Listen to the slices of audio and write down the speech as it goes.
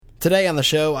Today on the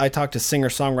show, I talked to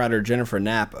singer-songwriter Jennifer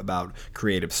Knapp about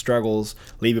creative struggles,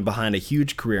 leaving behind a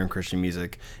huge career in Christian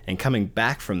music, and coming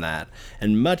back from that,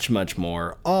 and much, much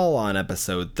more, all on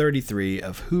episode 33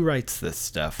 of Who Writes This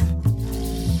Stuff?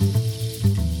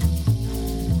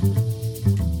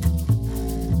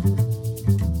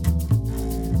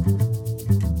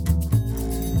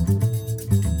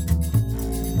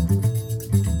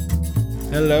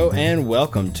 Hello and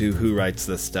welcome to Who Writes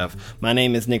This Stuff. My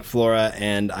name is Nick Flora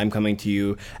and I'm coming to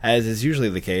you, as is usually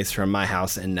the case, from my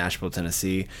house in Nashville,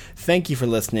 Tennessee. Thank you for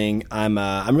listening. I'm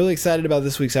really excited about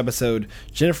this week's episode.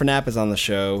 Jennifer Knapp is on the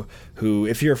show, who,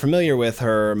 if you're familiar with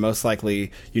her, most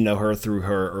likely you know her through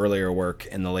her earlier work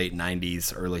in the late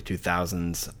 90s, early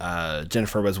 2000s.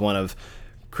 Jennifer was one of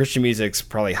Christian music's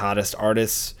probably hottest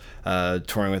artists,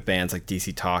 touring with bands like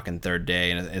DC Talk and Third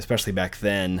Day, and especially back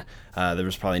then, there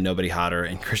was probably nobody hotter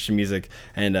in Christian music.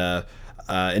 And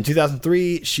in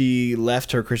 2003, she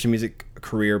left her Christian music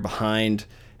career behind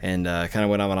and kind of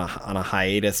went on a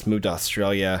hiatus, moved to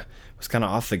Australia, was kind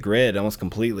of off the grid almost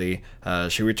completely.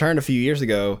 She returned a few years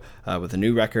ago with a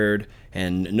new record,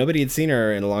 and nobody had seen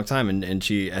her in a long time, and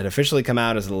she had officially come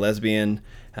out as a lesbian,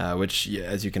 which,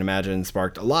 as you can imagine,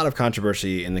 sparked a lot of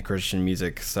controversy in the Christian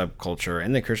music subculture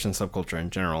and the Christian subculture in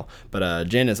general. But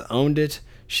Jen has owned it.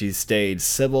 She's stayed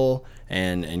civil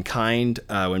and kind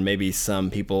when maybe some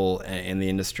people in the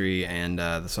industry and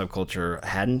the subculture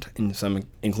hadn't,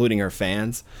 including her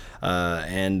fans.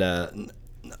 And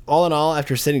all in all,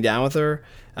 after sitting down with her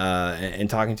and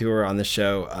talking to her on this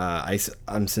show,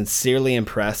 I'm sincerely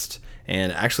impressed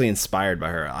and actually inspired by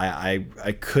her.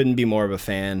 I couldn't be more of a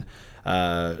fan.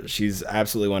 She's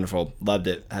absolutely wonderful. Loved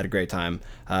it. Had a great time.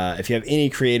 If you have any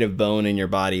creative bone in your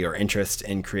body or interest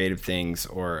in creative things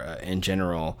or in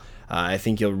general, I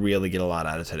think you'll really get a lot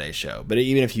out of today's show. But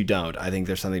even if you don't, I think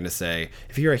there's something to say.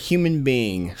 If you're a human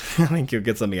being, I think you'll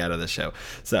get something out of this show.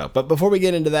 But before we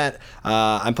get into that,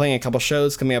 I'm playing a couple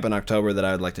shows coming up in October that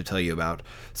I would like to tell you about.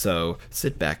 So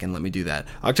sit back and let me do that.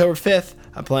 October 5th,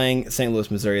 I'm playing St.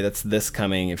 Louis, Missouri. That's this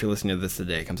coming, if you're listening to this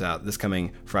today, it comes out this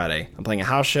coming Friday. I'm playing a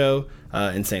house show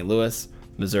in St. Louis,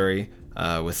 Missouri,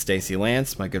 with Stacy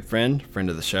Lance, my good friend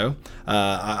of the show.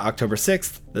 October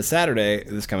 6th, this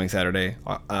coming Saturday,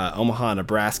 Omaha,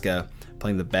 Nebraska,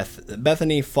 playing the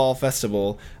Bethany Fall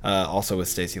Festival, also with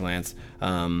Stacy Lance.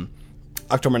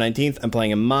 October 19th, I'm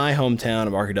playing in my hometown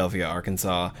of Arkadelphia,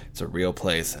 Arkansas. It's a real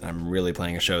place, and I'm really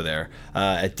playing a show there.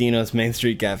 At Dino's Main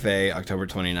Street Cafe, October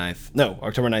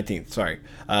 19th, sorry.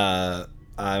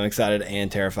 I'm excited and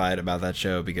terrified about that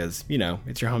show because,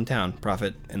 it's your hometown.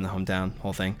 Prophet in the hometown,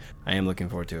 whole thing. I am looking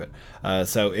forward to it.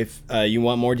 So if you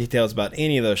want more details about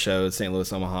any of those shows, St.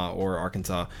 Louis, Omaha, or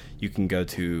Arkansas, you can go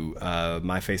to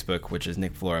my Facebook, which is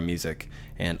Nick Flora Music,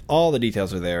 and all the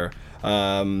details are there.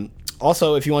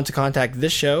 Also, if you want to contact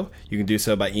this show, you can do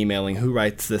so by emailing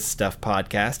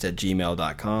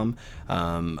whowritesthisstuffpodcast@gmail.com.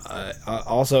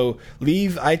 Also,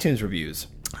 leave iTunes reviews.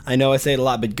 I know I say it a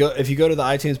lot, but if you go to the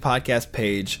iTunes podcast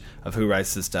page of Who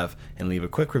Writes This Stuff and leave a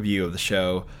quick review of the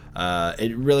show,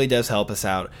 it really does help us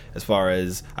out as far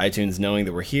as iTunes knowing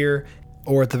that we're here,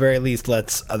 or at the very least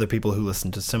lets other people who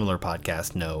listen to similar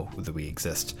podcasts know that we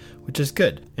exist, which is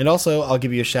good. And also, I'll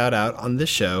give you a shout out on this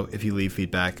show if you leave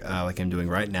feedback like I'm doing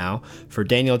right now for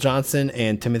Daniel Johnson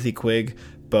and Timothy Quigg,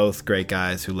 both great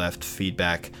guys who left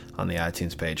feedback on the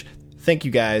iTunes page. Thank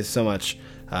you guys so much.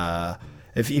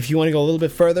 If you want to go a little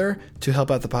bit further to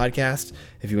help out the podcast,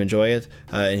 if you enjoy it,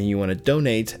 and you want to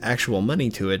donate actual money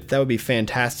to it, that would be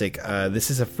fantastic.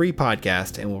 This is a free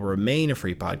podcast and will remain a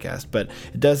free podcast, but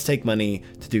it does take money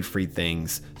to do free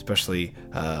things, especially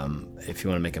if you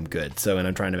want to make them good. And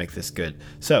I'm trying to make this good.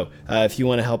 So if you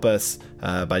want to help us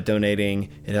by donating,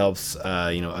 it helps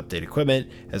update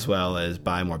equipment as well as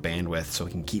buy more bandwidth so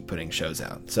we can keep putting shows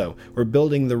out. So we're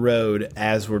building the road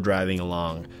as we're driving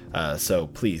along. So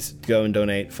please go and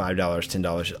donate $5,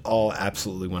 $10. It all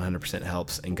absolutely 100%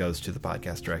 helps and goes to the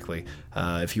podcast directly.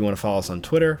 If you want to follow us on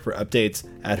Twitter for updates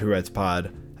at Who Writes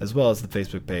Pod, as well as the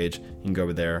Facebook page, you can go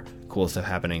over there. Cool stuff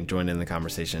happening. Join in the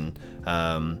conversation.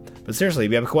 But seriously,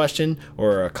 if you have a question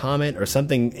or a comment or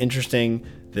something interesting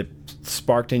that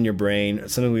sparked in your brain,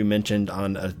 something we mentioned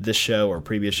on this show or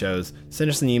previous shows, send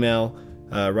us an email.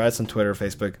 Write us on Twitter,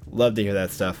 Facebook. Love to hear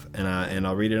that stuff, and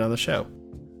I'll read it on the show.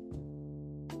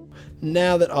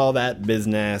 Now that all that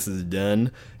business is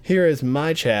done, here is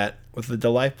my chat with the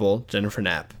delightful Jennifer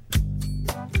Knapp.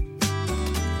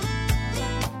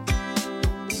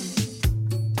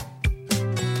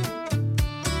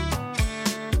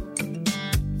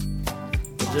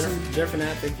 Awesome. Jennifer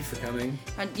Nat, thank you for coming.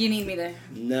 You need me to?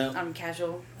 No. I'm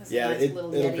casual. That's Yeah, nice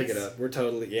little it'll Yetis. pick it up. We're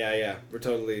totally,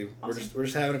 Awesome. we're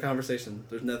just having a conversation.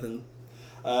 There's nothing.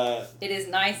 It is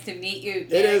nice to meet you,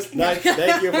 Nick. It is nice.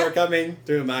 Thank you for coming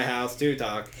to my house to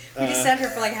talk. We just sat here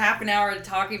for like half an hour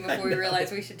talking before we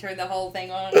realized we should turn the whole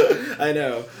thing on. I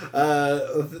know.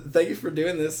 Thank you for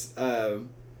doing this.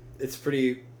 It's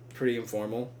pretty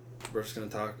informal. We're just gonna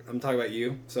talk. I'm talking about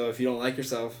you. So if you don't like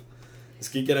yourself,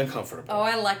 just get uncomfortable. Oh,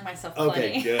 I like myself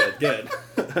plenty. Okay, good.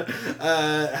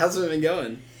 How's it been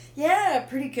going? Yeah,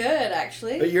 pretty good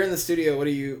actually. But you're in the studio. What are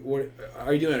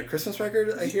you doing? A Christmas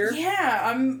record? I hear.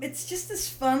 Yeah, it's just this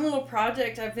fun little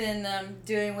project I've been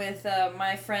doing with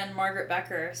my friend Margaret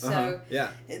Becker. So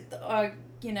yeah.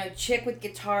 Chick with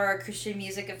guitar, Christian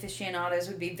music aficionados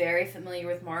would be very familiar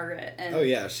with Margaret. And oh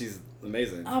yeah, she's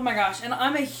amazing. Oh my gosh, and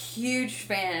I'm a huge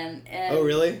fan. And oh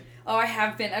really? Oh, I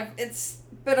have been.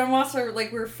 But I'm also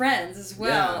like we're friends as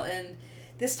well. Yeah. And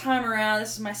this time around,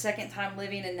 this is my second time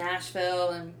living in Nashville,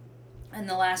 and in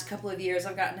the last couple of years,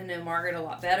 I've gotten to know Margaret a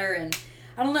lot better. And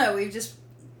I don't know, we've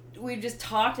just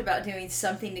talked about doing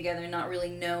something together, not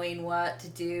really knowing what to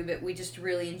do, but we just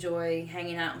really enjoy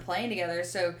hanging out and playing together.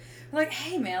 So we're like,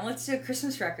 hey man, let's do a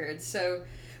Christmas record. So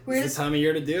we're it's the time of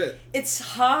year to do it. It's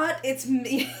hot. It's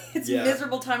yeah.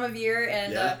 miserable time of year,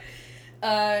 and it's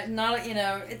I don't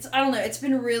know. It's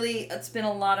been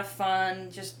a lot of fun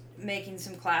just making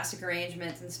some classic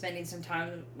arrangements and spending some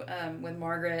time with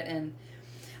Margaret. And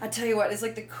I tell you what, it's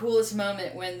like the coolest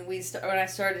moment when I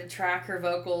started to track her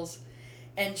vocals.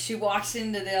 And she walks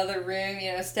into the other room,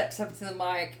 steps up to the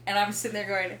mic, and I'm sitting there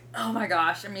going, oh my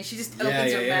gosh. I mean, she just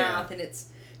opens her mouth, and it's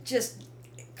just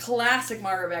classic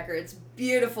Margaret Becker. It's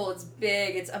beautiful, it's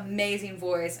big, it's amazing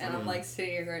voice, and I'm like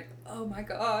sitting here going, oh my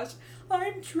gosh,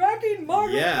 I'm tracking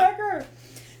Margaret Becker.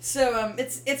 So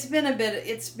it's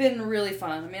been really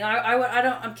fun. I mean,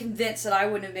 I'm convinced that I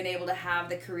wouldn't have been able to have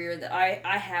the career that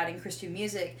I had in Christian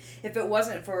music if it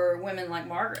wasn't for women like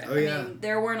Margaret. Oh, yeah. I mean,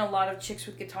 there weren't a lot of chicks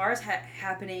with guitars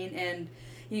happening, and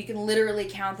you can literally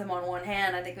count them on one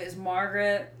hand. I think it was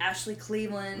Margaret, Ashley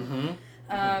Cleveland.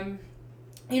 Mm-hmm.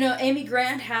 Amy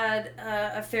Grant had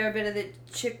a fair bit of the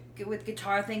chick with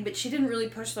guitar thing, but she didn't really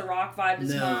push the rock vibe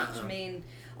as much. I mean,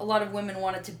 a lot of women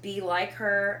wanted to be like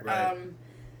her. Right.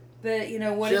 But she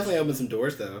definitely opened some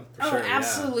doors, though. For sure,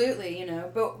 absolutely. Yeah.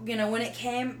 But when it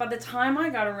came, by the time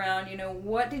I got around,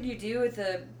 what did you do with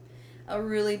a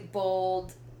really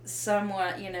bold,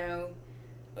 somewhat,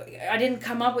 I didn't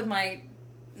come up with my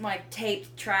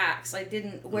taped tracks. I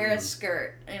didn't wear a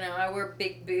skirt. I wore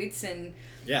big boots and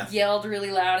yelled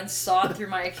really loud and sawed through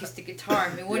my acoustic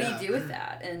guitar. I mean, what do you do with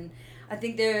that? And I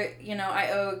think I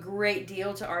owe a great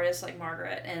deal to artists like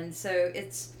Margaret, and so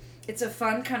it's a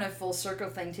fun kind of full circle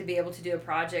thing to be able to do a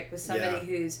project with somebody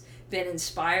who's been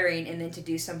inspiring, and then to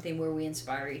do something where we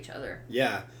inspire each other.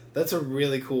 Yeah, that's a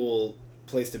really cool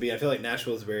place to be. I feel like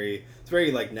Nashville is very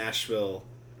like Nashville.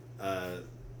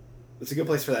 It's a good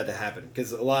place for that to happen,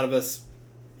 because a lot of us,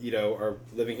 are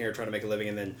living here trying to make a living,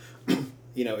 and then,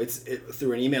 it's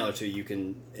through an email or two you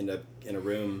can end up in a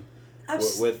room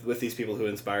with these people who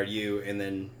inspired you, and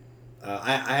then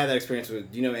I had that experience with,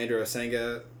 Andrew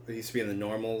Osenga. He used to be in the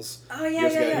Normals. Oh, yeah,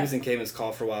 years ago. yeah. He was in Caveman's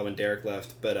Call for a while when Derek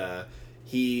left, but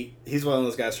he's one of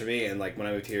those guys for me, and like when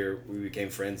I moved here, we became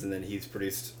friends, and then he's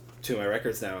produced 2 of my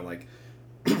records now, and like,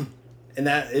 and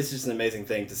that is just an amazing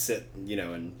thing to sit,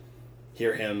 and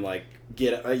hear him like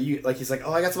get he's like,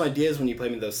 oh, I got some ideas when you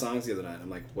played me those songs the other night. I'm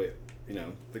like, wait,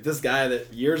 like this guy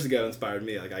that years ago inspired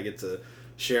me, like I get to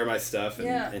share my stuff,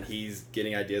 and he's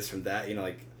getting ideas from that,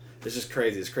 like it's just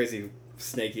crazy. It's crazy.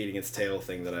 Snake eating its tail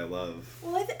thing that I love.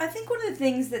 Well, I think one of the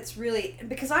things that's really,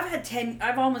 because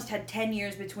I've almost had 10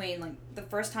 years between, like, the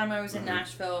first time I was in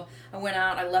Nashville, I went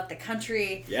out, I left the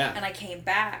country, and I came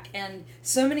back, and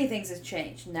so many things have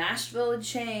changed. Nashville had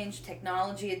changed,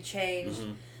 technology had changed,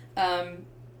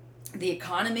 the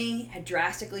economy had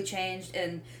drastically changed,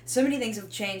 and so many things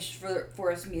have changed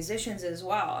for us musicians as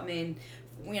well. I mean,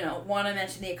 one, I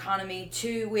mentioned the economy.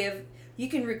 2, you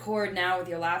can record now with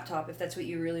your laptop if that's what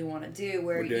you really want to do.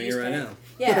 We're doing it right now.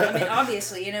 Yeah, I mean,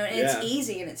 obviously, and it's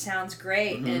easy and it sounds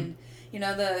great. And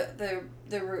the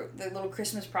little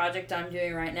Christmas project I'm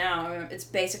doing right now, it's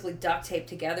basically duct taped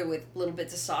together with little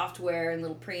bits of software and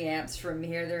little preamps from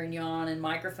here, there, and yon, and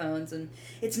microphones, and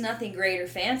it's nothing great or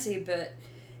fancy, but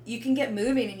you can get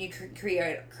moving and you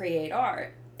create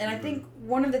art. And I think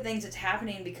one of the things that's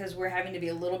happening, because we're having to be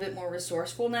a little bit more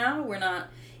resourceful now, we're not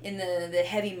in the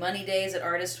heavy money days that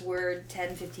artists were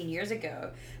 10, 15 years ago,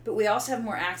 but we also have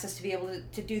more access to be able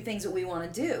to do things that we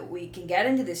want to do. We can get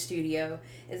into the studio.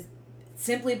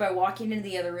 simply by walking into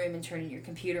the other room and turning your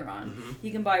computer on.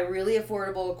 You can buy really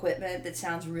affordable equipment that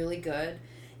sounds really good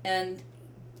and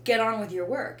get on with your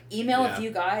work. Email a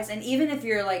few guys, and even if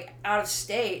you're like out of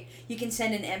state, you can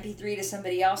send an MP3 to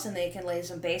somebody else and they can lay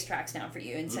some bass tracks down for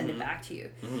you and send it back to you.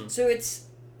 So it's,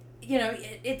 you know,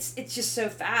 it's just so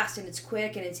fast and it's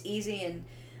quick and it's easy, and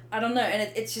I don't know,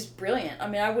 and it's just brilliant. I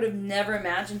mean, I would have never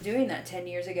imagined doing that 10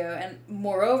 years ago, and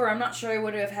moreover, I'm not sure I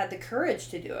would have had the courage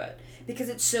to do it because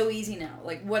it's so easy now.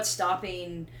 Like, what's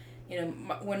stopping, you know,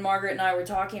 when Margaret and I were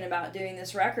talking about doing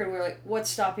this record, we were like, what's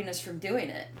stopping us from doing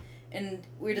it? And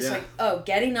we're just like, oh,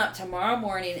 getting up tomorrow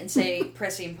morning and say,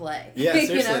 pressing play. Yeah,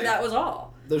 seriously. You know, that was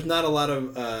all. There's not a lot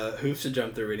of hoops to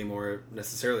jump through anymore,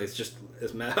 necessarily. It's just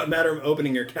a matter of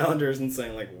opening your calendars and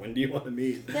saying, like, when do you want to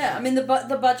meet? Yeah, I mean, the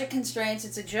budget constraints,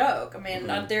 it's a joke. I mean,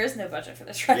 there is no budget for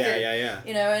this record. Yeah.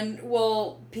 You know, and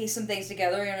we'll piece some things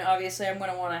together, and obviously I'm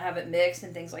going to want to have it mixed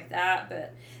and things like that,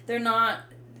 but they're not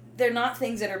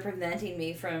things that are preventing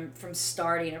me from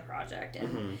starting a project,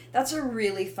 and that's a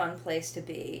really fun place to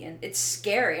be, and it's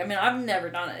scary. I mean, I've never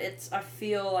done it. I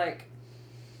feel like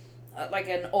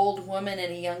an old woman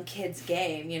in a young kid's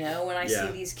game, you know, when I see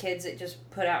these kids that just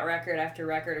put out record after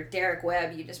record, or Derek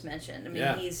Webb you just mentioned. I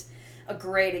mean, he's a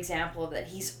great example of that.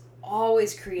 He's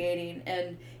always creating,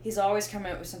 and he's always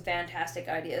coming up with some fantastic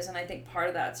ideas, and I think part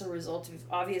of that's a result of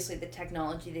obviously the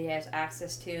technology that he has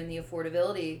access to and the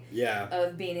affordability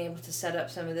of being able to set up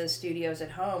some of those studios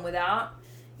at home without,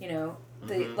 you know,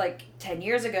 like 10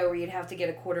 years ago where you'd have to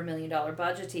get $250,000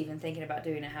 budget to even thinking about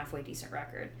doing a halfway decent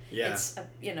record. It's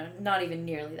you know, not even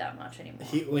nearly that much anymore.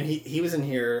 When he was in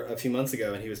here a few months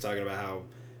ago, and he was talking about how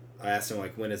I asked him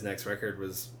like when his next record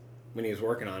was, when he was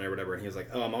working on it or whatever, and he was like,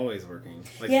 "Oh, I'm always working."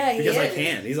 Like, because I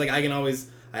can. He's like, I can always.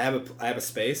 I have a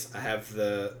space. I have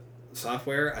the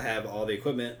software. I have all the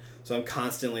equipment. So I'm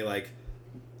constantly like,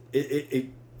 it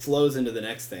flows into the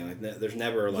next thing. Like there's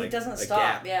never like he doesn't a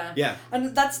stop. gap. Yeah.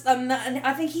 And that's and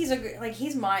I think he's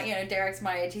he's my, you know, Derek's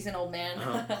my age. He's an old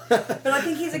man, but I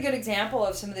think he's a good example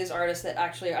of some of those artists that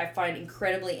actually I find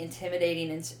incredibly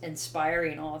intimidating and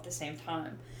inspiring all at the same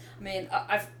time. I mean,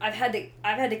 I've had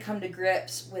to come to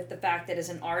grips with the fact that as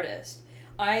an artist,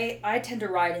 I tend to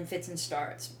write in fits and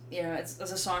starts. You know, as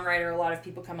a songwriter, a lot of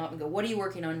people come up and go, "What are you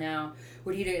working on now?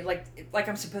 What are you doing?" Like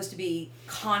I'm supposed to be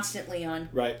constantly on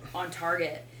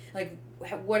target. Like,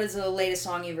 what is the latest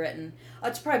song you've written?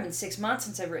 It's probably been 6 months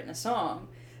since I've written a song,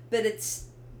 but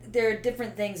there are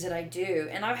different things that I do,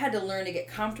 and I've had to learn to get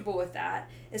comfortable with that,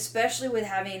 especially with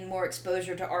having more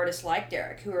exposure to artists like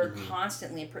Derek, who are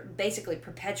constantly, basically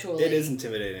perpetually... It is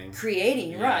intimidating.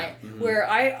 Creating, right. Where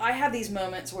I have these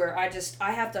moments where I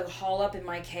have to haul up in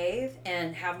my cave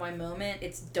and have my moment.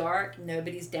 It's dark,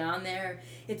 nobody's down there.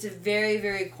 It's a very,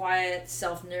 very quiet,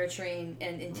 self-nurturing,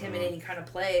 and intimidating kind of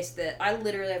place that I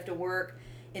literally have to work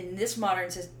in this modern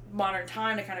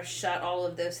time to kind of shut all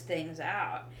of those things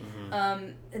out.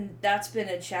 And that's been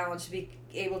a challenge, to be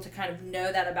able to kind of know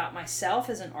that about myself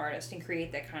as an artist and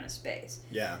create that kind of space.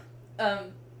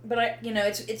 But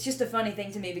it's just a funny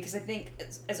thing to me, because I think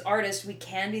as artists we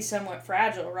can be somewhat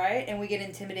fragile, right? And we get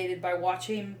intimidated by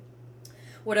watching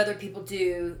what other people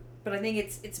do. But I think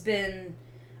it's been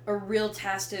a real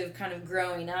test of kind of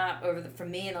growing up for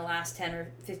me in the last 10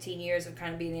 or 15 years of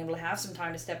kind of being able to have some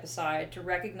time to step aside, to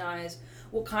recognize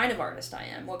what kind of artist I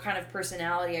am, what kind of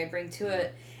personality I bring to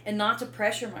it, and not to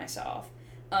pressure myself.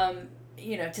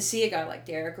 You know, to see a guy like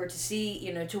Derek, or to see,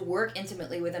 you know, to work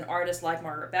intimately with an artist like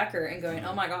Margaret Becker and going,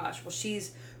 oh my gosh, well,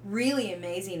 she's really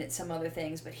amazing at some other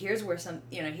things, but here's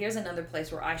another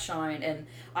place where I shine, and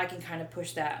I can kind of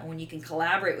push that. And when you can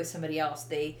collaborate with somebody else,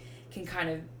 they can kind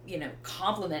of, you know,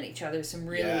 complement each other in some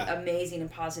really amazing and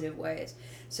positive ways.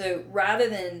 So rather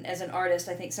than, as an artist,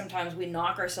 I think sometimes we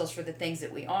knock ourselves for the things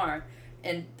that we aren't,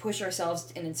 and push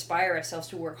ourselves and inspire ourselves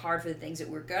to work hard for the things that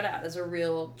we're good at, is a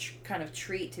real kind of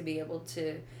treat to be able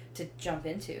to jump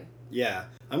into. Yeah.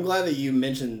 I'm glad that you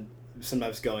mentioned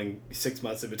sometimes going 6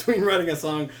 months in between writing a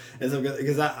song, and so,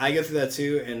 because I go through that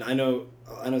too, and I know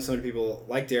so many people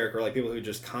like Derek, or like people who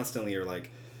just constantly are like,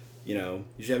 you know,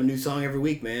 you should have a new song every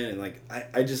week, man. And like,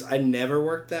 I never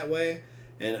worked that way.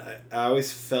 And I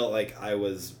always felt like I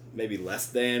was maybe less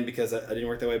than because I didn't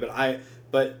work that way.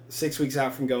 But 6 weeks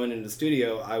out from going into the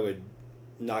studio, I would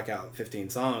knock out 15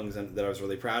 songs that I was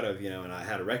really proud of, you know, and I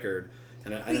had a record.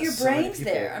 And but your brain's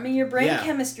there. I mean, your brain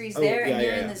chemistry's there, and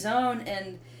you're in the zone.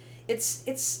 And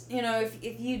it's you know,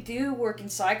 if you do work in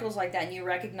cycles like that, and you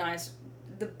recognize,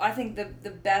 I think the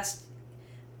best...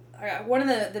 one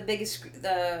of the biggest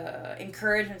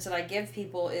encouragements that I give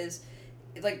people is,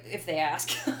 like, if they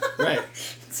ask. Right.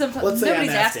 Sometimes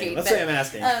nobody's asking. Let's say I'm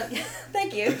asking.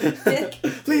 Thank you.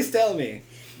 Please tell me.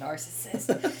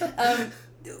 narcissist.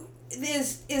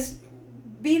 Is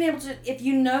being able to, if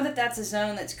you know that that's a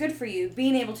zone that's good for you,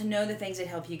 being able to know the things that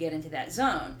help you get into that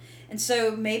zone. And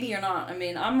so maybe you're not, I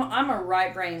mean, I'm a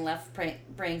right brain, left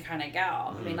brain kind of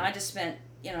gal. I mean, I just spent,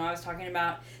 I was talking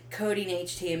about coding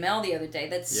HTML the other day.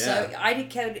 I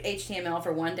did code HTML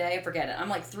for one day, forget it. I'm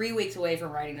like 3 weeks away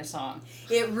from writing a song.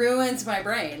 It ruins my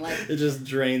brain. Like it just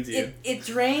drains you. It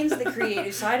drains the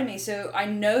creative side of me. So I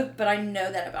know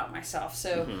that about myself.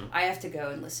 So I have to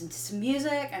go and listen to some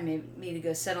music. I may need to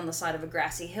go sit on the side of a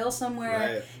grassy hill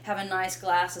somewhere, have a nice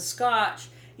glass of scotch,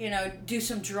 do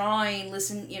some drawing,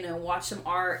 listen, watch some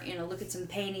art, look at some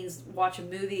paintings, watch a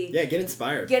movie. Yeah, get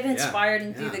inspired.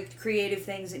 And do the creative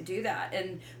things that do that.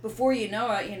 And before you know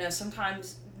it,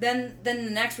 sometimes then the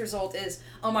next result is,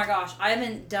 oh my gosh, I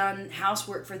haven't done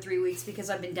housework for 3 weeks because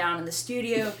I've been down in the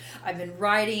studio, I've been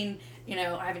writing,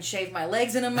 I haven't shaved my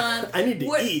legs in a month. I need to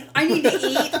eat. I need to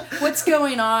eat. What's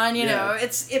going on?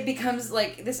 It becomes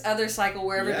like this other cycle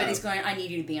where everybody's going, I need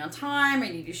you to be on time. I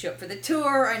need you to show up for the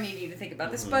tour. I need you to think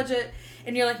about this budget.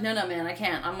 And you're like, no, man, I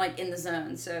can't. I'm like in the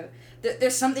zone. So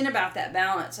there's something about that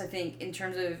balance, I think, in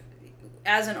terms of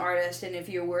as an artist, and if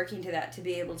you're working to that, to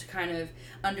be able to kind of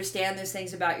understand those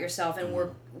things about yourself and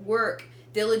work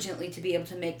diligently to be able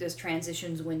to make those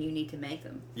transitions when you need to make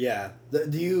them. Yeah.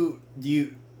 Do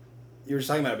you were just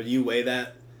talking about it, but do you weigh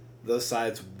those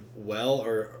sides well,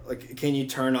 or like can you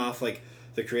turn off like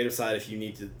the creative side if you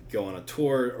need to go on a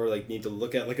tour or like need to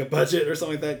look at like a budget or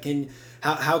something like that?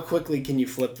 How quickly can you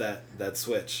flip that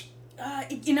switch?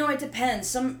 It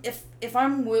depends. If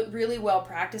I'm really well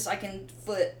practiced, I can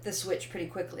flip the switch pretty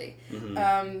quickly.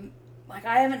 Like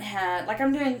I haven't had, like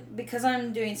I'm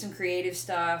doing some creative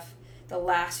stuff the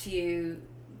last few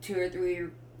 2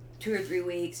 or 3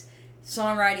 weeks.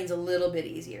 Songwriting's a little bit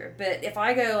easier, but if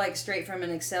I go like straight from an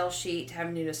Excel sheet to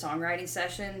having to do a songwriting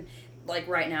session, like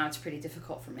right now it's pretty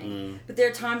difficult for me. But there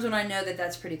are times when I know that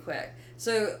that's pretty quick.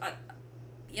 So,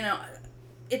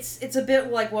 it's a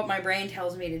bit like what my brain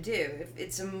tells me to do.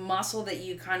 It's a muscle that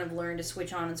you kind of learn to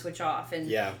switch on and switch off. And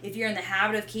if you're in the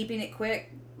habit of keeping it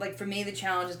quick, like for me, the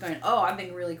challenge is going, I've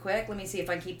been really quick. Let me see if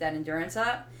I keep that endurance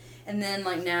up. And then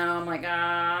like now I'm like,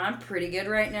 I'm pretty good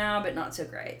right now, but not so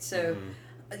great. So.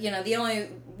 The only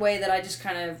way that I just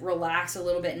kind of relax a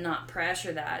little bit and not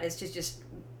pressure that is to just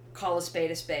call a spade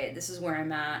a spade. This is where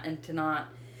I'm at, and to not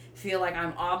feel like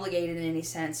I'm obligated in any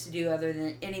sense to do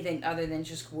anything other than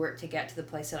just work to get to the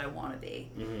place that I want to be.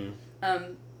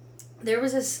 There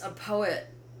was a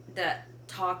poet that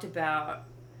talked about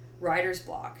writer's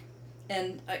block,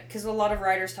 and because a lot of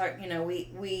writers talk,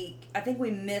 I think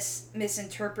we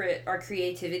misinterpret our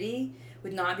creativity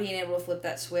with not being able to flip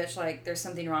that switch, like there's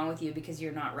something wrong with you because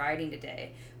you're not writing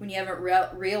today. When you haven't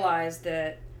realized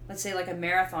that, let's say like a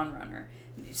marathon runner,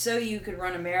 so you could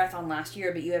run a marathon last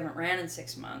year, but you haven't ran in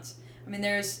 6 months. I mean,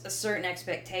 there's a certain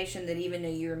expectation that even though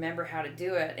you remember how to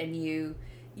do it and you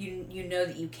know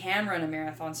that you can run a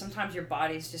marathon, sometimes your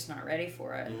body's just not ready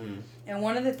for it. And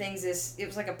one of the things is, it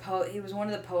was like he was one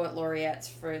of the poet laureates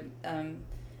for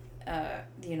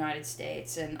the United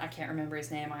States, and I can't remember his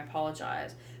name, I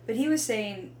apologize. But he was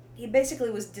saying, he basically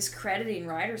was discrediting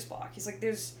writer's block. He's like,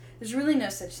 there's really no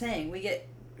such thing.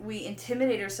 We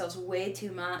intimidate ourselves way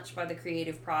too much by the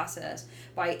creative process,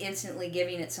 by instantly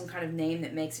giving it some kind of name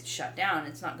that makes it shut down.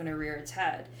 It's not going to rear its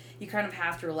head. You kind of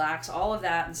have to relax all of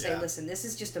that and say, listen, this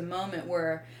is just a moment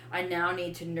where I now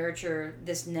need to nurture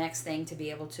this next thing to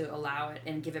be able to allow it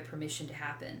and give it permission to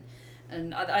happen.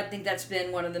 And I think that's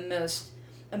been one of the most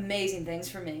amazing things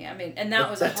for me. I mean, and that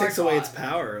was a hard takes away its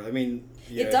power. I mean,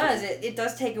 it does. It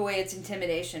does take away its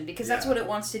intimidation, because that's what it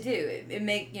wants to do. It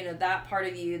make that part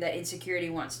of you, that insecurity,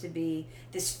 wants to be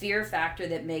this fear factor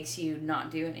that makes you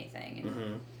not do anything.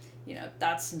 And,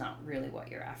 that's not really what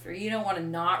you're after. You don't want to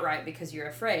not write because you're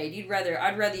afraid.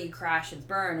 I'd rather you crash and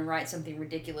burn and write something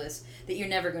ridiculous that you're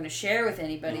never going to share with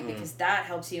anybody, because that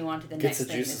helps you on to the next thing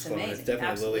that's amazing. It's definitely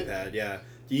Absolutely. Lily pad.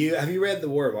 Yeah. Have you read The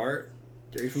War of Art?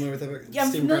 Are you familiar with that book? Yeah,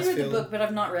 I'm familiar with the book, but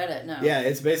I've not read it, no. Yeah,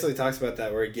 it's basically talks about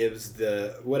that, where it gives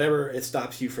whatever it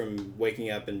stops you from waking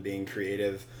up and being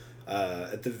creative.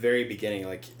 At the very beginning,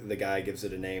 like, the guy gives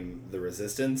it a name, The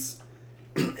Resistance.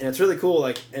 And it's really cool,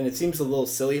 like, and it seems a little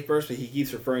silly at first, but he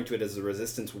keeps referring to it as the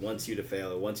resistance wants you to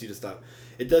fail, it wants you to stop.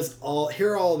 It does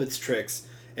here are all of its tricks,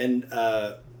 and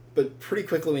but pretty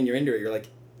quickly when you're into it, you're like,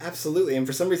 absolutely. And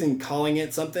for some reason, calling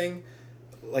it something,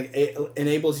 like, it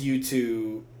enables you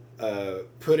to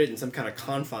put it in some kind of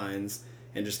confines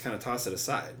and just kind of toss it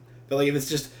aside. But like, if it's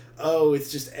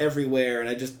just everywhere and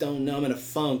I just don't know, I'm in a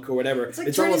funk or whatever. It's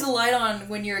like turning the light on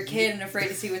when you're a kid and afraid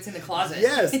to see what's in the closet.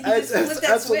 Yes,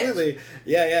 absolutely.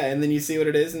 Yeah, and then you see what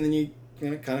it is, and then you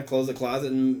kind of close the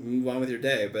closet and move on with your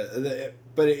day.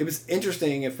 But it was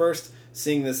interesting at first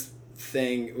seeing this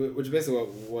thing, which is basically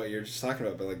what you're just talking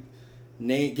about, but like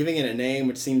giving it a name,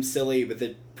 which seemed silly, but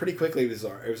then pretty quickly it was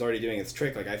already doing its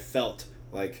trick. Like I felt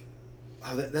like,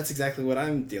 oh, that's exactly what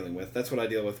I'm dealing with. That's what I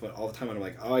deal with all the time. And I'm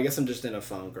like, oh, I guess I'm just in a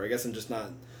funk, or I guess I'm just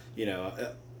not,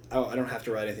 I don't have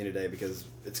to write anything today because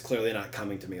it's clearly not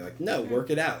coming to me. Like, no, work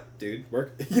it out, dude.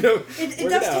 Work, It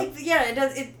does take, it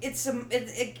does.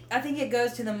 I think it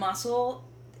goes to the muscle.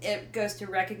 It goes to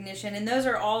recognition, and those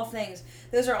are all things.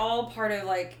 Those are all part of,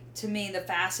 like, to me, the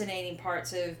fascinating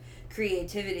parts of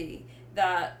creativity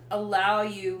that allow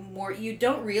you more. You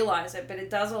don't realize it, but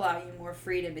it does allow you more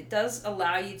freedom. It does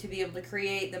allow you to be able to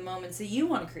create the moments that you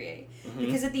want to create. Mm-hmm.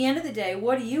 Because at the end of the day,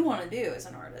 what do you want to do as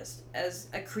an artist, as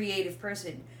a creative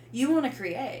person? You want to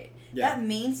create. Yeah. That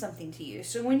means something to you.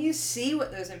 So when you see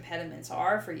what those impediments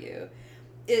are for you,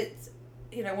 it's,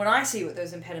 when I see what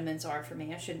those impediments are for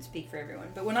me, I shouldn't speak for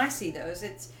everyone, but when I see those,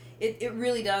 it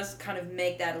really does kind of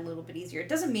make that a little bit easier. It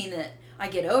doesn't mean that I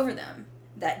get over them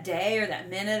that day or that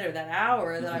minute or that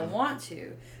hour that I want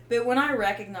to, but when I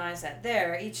recognize that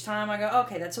there, each time I go,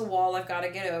 okay, that's a wall I've got to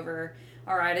get over.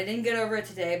 All right, I didn't get over it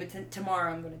today, but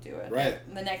tomorrow I'm going to do it. Right.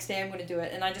 And the next day I'm going to do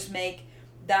it, and I just make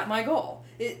that my goal.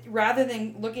 Rather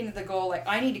than looking at the goal like,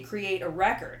 I need to create a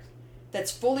record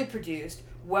that's fully produced,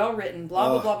 well written, blah,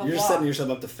 blah, blah, blah, you're blah. setting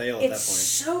yourself up to fail at that point. It's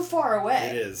so far away.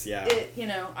 It is, yeah.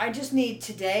 I just need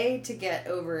today to get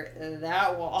over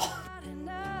that wall.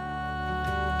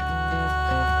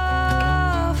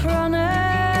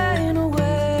 Running away.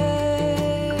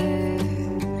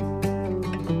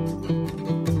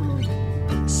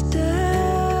 Stay.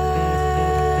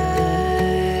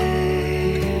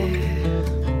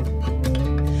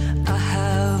 I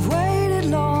have waited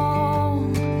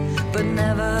long, but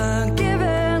never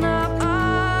given up.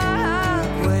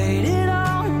 I've waited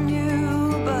on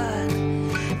you, but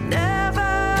never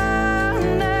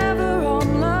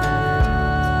on love.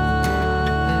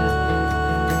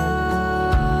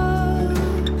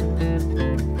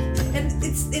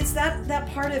 It's that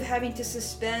part of having to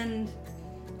suspend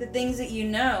the things that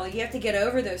you have to get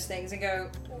over those things and go,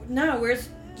 no,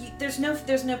 there's no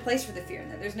place for the fear in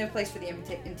that. There's no place for the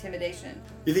intimidation.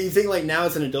 You think like now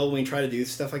as an adult when we try to do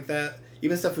stuff like that,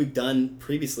 even stuff we've done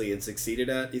previously and succeeded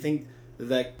at, you think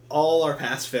that all our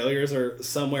past failures are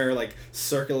somewhere like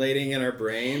circulating in our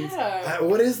brains? Yeah.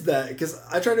 What is that? Because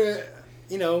I try to,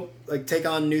 like take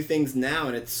on new things now,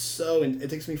 and it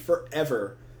takes me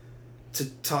forever to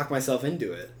talk myself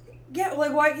into it. Yeah,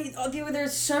 like why?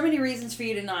 There's so many reasons for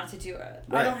you to not to do it.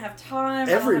 Right. I don't have time.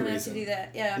 Every I don't have reason to do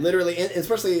that. Yeah, literally, and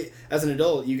especially as an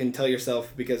adult, you can tell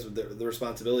yourself because the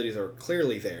responsibilities are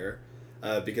clearly there,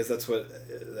 because that's what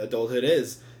adulthood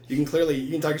is. You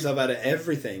can talk yourself out of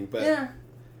everything, but yeah,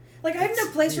 like I have no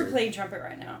place for playing trumpet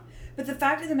right now. But the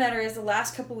fact of the matter is, the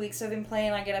last couple weeks I've been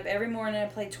playing. I get up every morning. I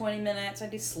play 20 minutes. I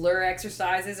do slur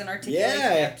exercises and articulation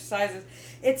exercises.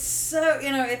 It's so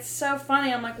it's so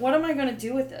funny. I'm like, what am I going to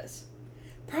do with this?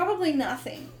 Probably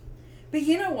nothing. But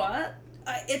you know what?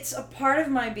 It's a part of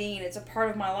my being. It's a part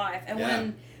of my life.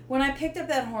 And when I picked up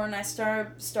that horn, I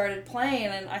started playing,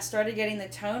 and I started getting the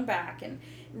tone back, and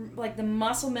like the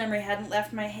muscle memory hadn't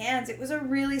left my hands. It was a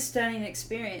really stunning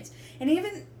experience. And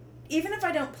even if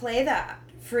I don't play that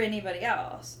for anybody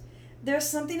else, there's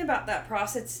something about that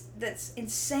process that's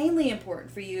insanely important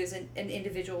for you as an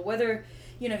individual, whether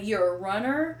you're a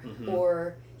runner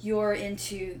or you're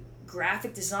into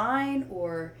graphic design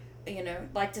or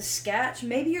like to sketch.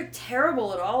 Maybe you're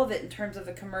terrible at all of it in terms of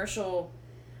a commercial,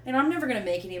 and I'm never going to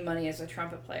make any money as a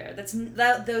trumpet player.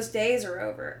 Those days are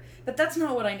over. But that's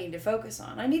not what I need to focus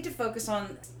on. I need to focus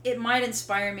on, it might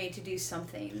inspire me to do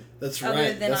something. That's other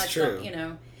right. Than that's true.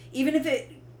 Even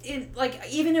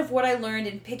if what I learned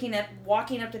in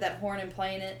walking up to that horn and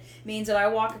playing it means that I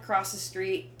walk across the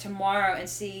street tomorrow and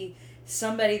see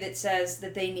somebody that says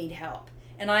that they need help,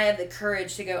 and I have the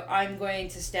courage to go, I'm going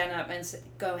to stand up and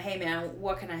go, hey man,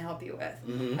 what can I help you with?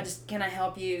 Mm-hmm. Can I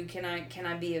help you? Can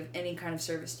I be of any kind of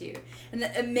service to you? And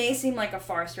it may seem like a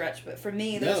far stretch, but for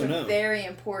me, those are very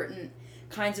important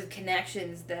kinds of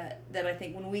connections that I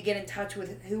think when we get in touch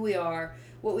with who we are,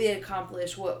 what we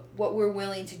accomplish, what we're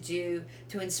willing to do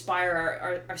to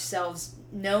inspire ourselves,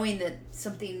 knowing that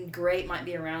something great might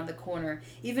be around the corner,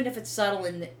 even if it's subtle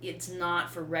and it's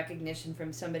not for recognition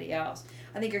from somebody else,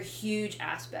 I think are huge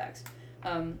aspects.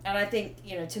 And I think,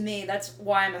 to me, that's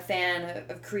why I'm a fan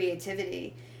of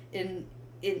creativity in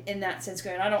that sense.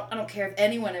 Going, I don't care if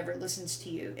anyone ever listens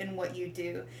to you in what you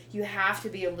do. You have to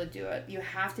be able to do it. You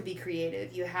have to be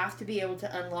creative. You have to be able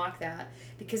to unlock that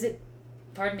because it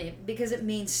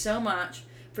means so much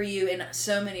for you in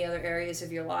so many other areas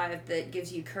of your life that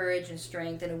gives you courage and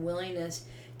strength and a willingness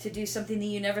to do something that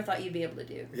you never thought you'd be able to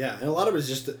do. Yeah, and a lot of it is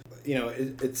just,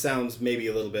 it sounds maybe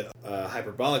a little bit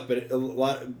hyperbolic, but a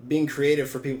lot being creative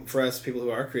for us people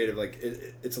who are creative, like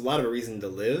it's a lot of a reason to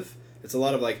live. It's a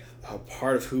lot of like a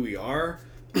part of who we are.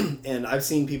 And I've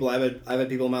seen people, I've had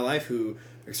people in my life who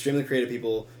are extremely creative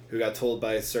people who got told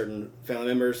by certain family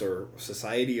members or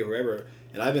society or whoever,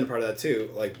 and I've been a part of that too,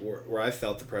 like where I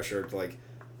felt the pressure to like,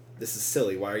 this is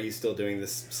silly. Why are you still doing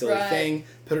this silly thing?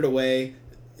 Put it away.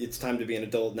 It's time to be an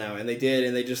adult now. And they did,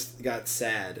 and they just got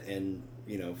sad and,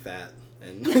 fat.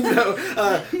 And,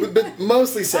 but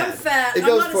mostly sad. I'm fat. It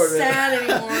goes I'm not sad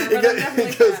anymore, but I'm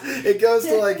definitely fat. It goes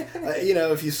to like,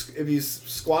 if you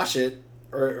squash it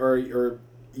or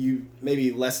you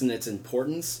maybe lessen its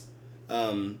importance,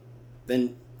 then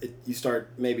you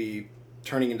start maybe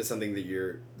turning into something that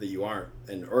you aren't,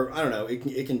 or I don't know,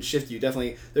 it can shift you.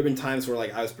 Definitely, there have been times where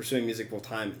like I was pursuing music full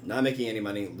time, not making any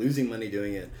money, losing money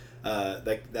doing it.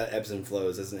 That ebbs and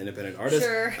flows as an independent artist.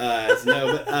 Sure.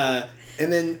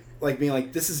 And then like being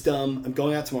like, this is dumb. I'm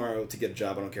going out tomorrow to get a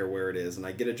job. I don't care where it is, and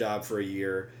I get a job for a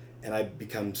year. And I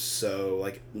become so,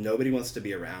 like, nobody wants to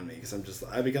be around me because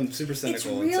I become super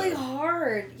cynical. It's really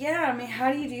hard. Yeah, I mean,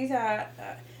 how do you do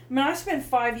that? I spent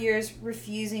 5 years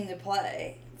refusing to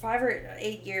play. 5 or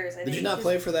 8 years, I think. Did you not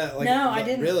play for that? Like, no, I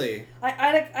didn't. Really? I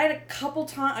had a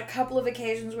couple of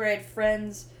occasions where I had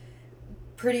friends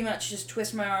pretty much just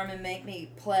twist my arm and make me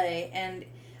play, and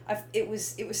it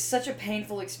was such a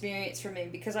painful experience for me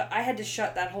because I had to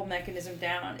shut that whole mechanism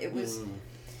down. It was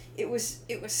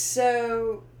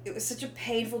such a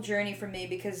painful journey for me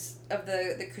because of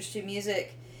the Christian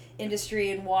music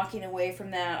industry and walking away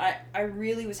from that. I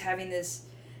really was having this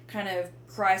kind of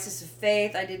crisis of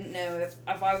faith. I didn't know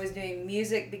if I was doing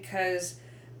music because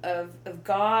of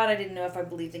God. I didn't know if I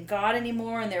believed in God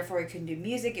anymore, and therefore I couldn't do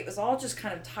music. It was all just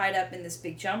kind of tied up in this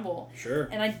big jumble. Sure.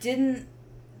 And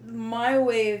my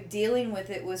way of dealing with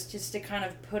it was just to kind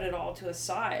of put it all to a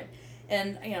side.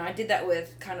 And, I did that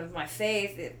with kind of my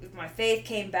faith. If my faith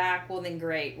came back, well, then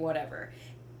great, whatever.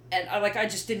 And I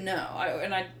just didn't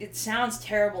know. It sounds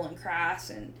terrible and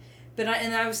crass, but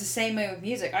I was the same way with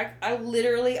music. I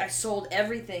literally sold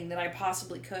everything that I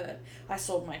possibly could. I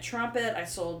sold my trumpet. I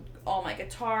sold all my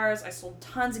guitars. I sold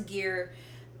tons of gear.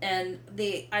 And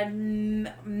I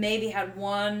maybe had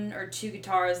 1 or 2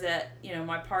 guitars that,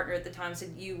 my partner at the time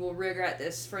said, you will regret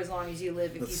this for as long as you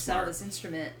live if you sell this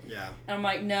instrument. Yeah. And I'm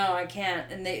like, no, I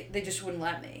can't. And they just wouldn't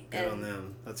let me. Good on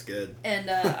them. That's good. And,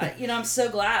 I'm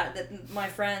so glad that my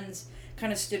friends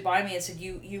kind of stood by me and said,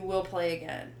 you will play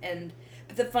again.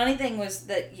 But the funny thing was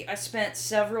that I spent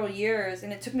several years,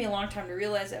 and it took me a long time to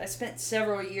realize it, I spent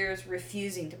several years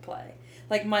refusing to play.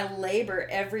 Like, my labor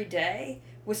every day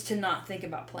was to not think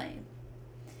about playing.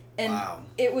 And wow.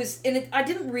 I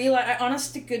didn't realize, I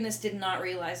honest to goodness did not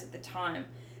realize at the time,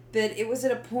 but it was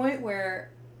at a point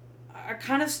where I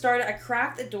kind of I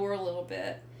cracked the door a little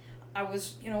bit. I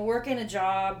was, working a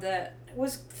job that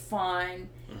was fine,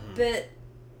 but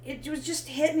it was just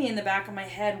hit me in the back of my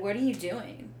head, what are you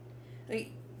doing?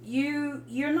 Like,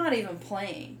 you're not even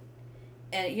playing.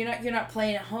 And you're not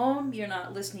playing at home, you're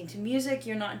not listening to music,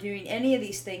 you're not doing any of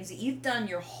these things that you've done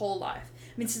your whole life.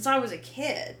 I mean, since I was a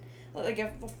kid, like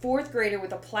a 4th grader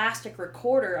with a plastic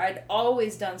recorder, I'd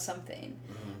always done something.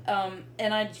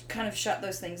 And I kind of shut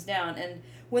those things down. And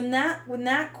when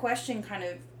that question kind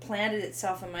of planted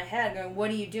itself in my head, going, what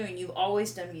are you doing? You've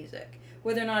always done music.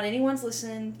 Whether or not anyone's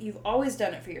listened, you've always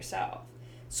done it for yourself.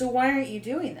 So why aren't you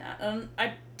doing that? And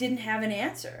I didn't have an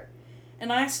answer.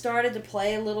 And I started to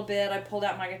play a little bit. I pulled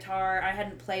out my guitar. I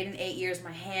hadn't played in 8 years.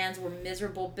 My hands were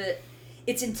miserable, but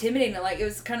it's intimidating. Like, it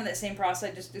was kind of that same process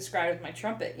I just described with my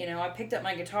trumpet. I picked up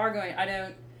my guitar going, I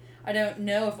don't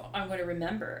know if I'm going to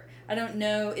remember. I don't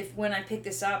know if when I pick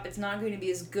this up, it's not going to be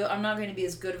as good. I'm not going to be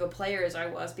as good of a player as I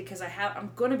was because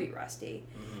I'm going to be rusty.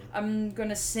 I'm going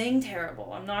to sing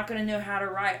terrible. I'm not going to know how to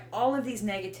write. All of these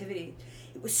negativity.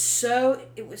 It was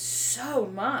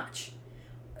so much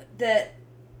that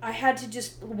I had to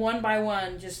just one by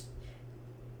one just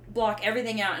block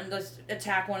everything out and just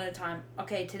attack one at a time.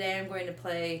 Okay, today I'm going to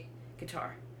play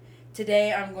guitar.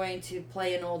 Today I'm going to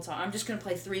play an old song. I'm just going to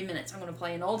play 3 minutes. I'm going to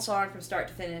play an old song from start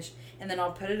to finish, and then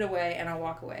I'll put it away and I'll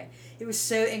walk away. It was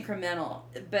so incremental,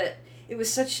 but it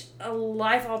was such a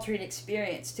life-altering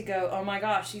experience to go, oh my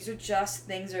gosh, these are just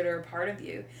things that are a part of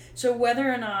you. So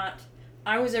whether or not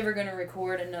I was ever going to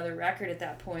record another record at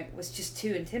that point was just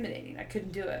too intimidating. I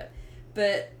couldn't do it.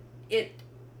 But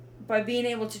by being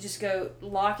able to just go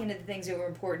lock into the things that were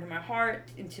important to my heart,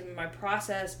 into my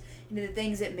process, into the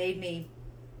things that made me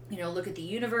look at the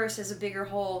universe as a bigger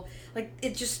whole. Like,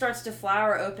 it just starts to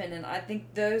flower open, and I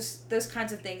think those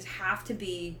kinds of things have to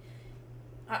be...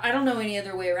 I don't know any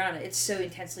other way around it. It's so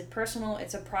intensely personal.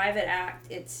 It's a private act.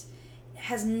 It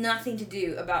has nothing to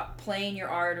do about playing your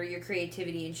art or your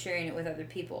creativity and sharing it with other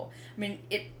people. I mean,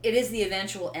 it is the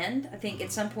eventual end. I think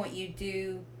at some point you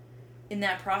do, in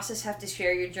that process, have to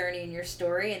share your journey and your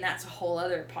story, and that's a whole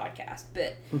other podcast.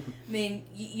 But, I mean,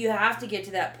 you have to get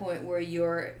to that point where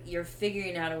you're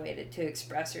figuring out a way to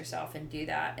express yourself and do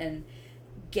that, and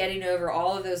getting over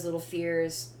all of those little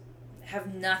fears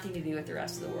have nothing to do with the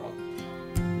rest of the world.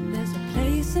 There's a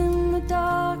place in the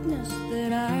darkness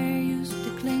that I used to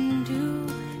cling to.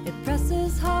 It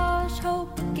presses harsh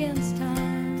hope against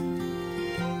time.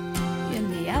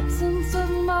 In the absence of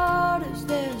martyrs,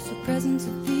 there's the presence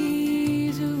of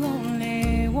these who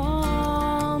only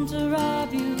want to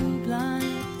rob you blind.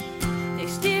 They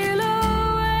steal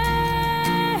away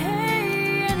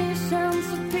any sense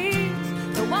of peace.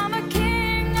 Though I'm a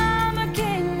king on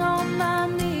my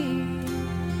knees.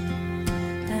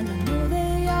 And I know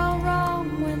they are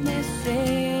wrong when they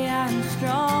say I'm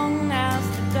strong as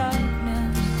the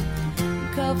darkness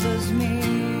covers me.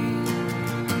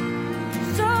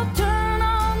 So turn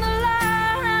on the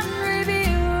light and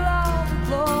reveal all the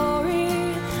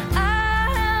glory. I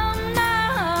am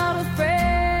not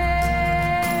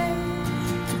afraid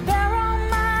to bear all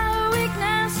my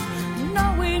weakness,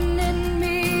 knowing in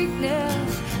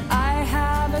meekness I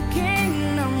have a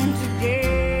kingdom to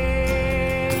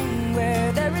gain,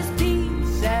 where there is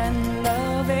peace and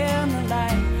love in the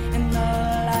light, in the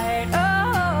light.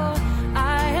 Oh,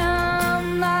 I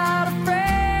am not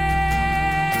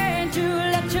afraid to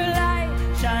let your light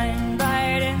shine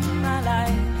bright in my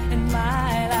life, in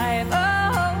my life. Oh,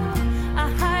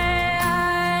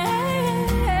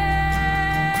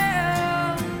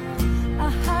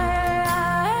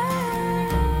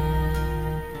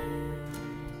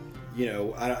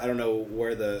 I don't know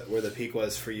where the peak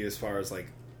was for you as far as like,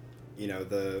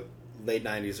 the late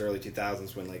 90s, early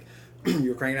 2000s when like you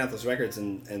were cranking out those records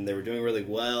and they were doing really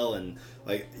well, and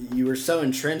like you were so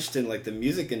entrenched in like the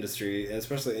music industry, and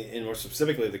especially in more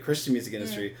specifically the Christian music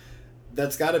industry.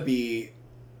 That's got to be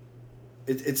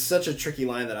it's such a tricky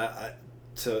line that I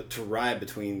to ride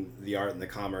between the art and the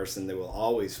commerce, and they will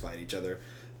always fight each other.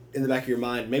 In the back of your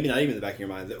mind, maybe not even in the back of your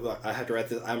mind, that I have to write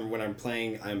this. When I'm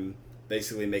playing, I'm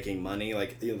basically making money.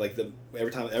 Like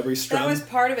every strum. That was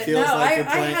part of it. No, feels like I you're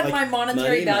playing, had like, my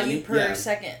monetary value money. per Yeah.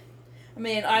 second. I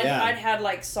mean, I'd had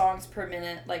like songs per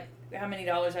minute, like how many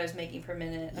dollars I was making per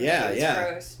minute. I mean, it was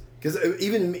gross. Because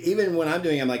even when I'm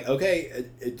doing it, I'm like, okay,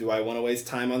 do I want to waste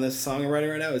time on this songwriting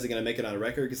right now? Is it going to make it on a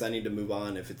record? Because I need to move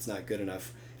on if it's not good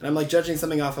enough. And I'm like judging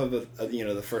something off of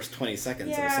the first 20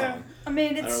 seconds of a song. I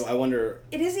mean, I wonder.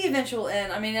 It is the eventual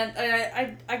end. I mean,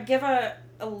 I give a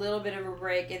little bit of a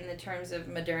break in the terms of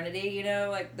modernity.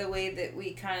 Like the way that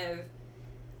we kind of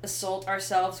assault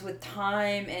ourselves with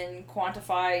time and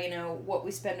quantify, what we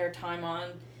spend our time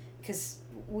on, because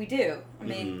we do. I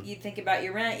mean, you think about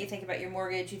your rent, you think about your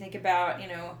mortgage, you think about,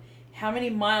 how many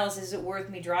miles is it worth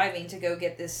me driving to go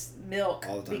get this milk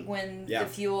all the time. When the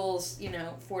fuel's,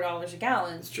 $4 a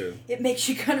gallon. It's true. It makes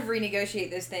you kind of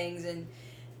renegotiate those things.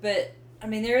 But I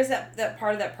mean, there is that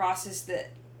part of that process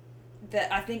that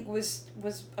I think was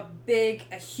a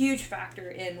huge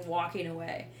factor in walking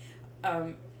away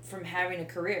from having a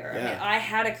career. Yeah. I mean, I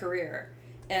had a career,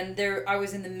 and I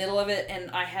was in the middle of it, and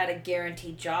I had a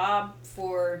guaranteed job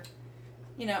for,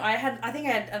 I think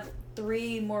I had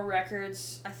 3 more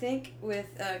recordes, I think, with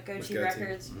Goatee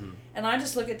Records. Mm-hmm. And I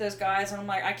just look at those guys and I'm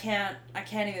like, I can't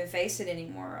even face it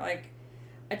anymore. Like,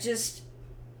 I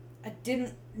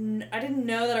didn't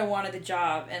know that I wanted the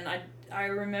job, and I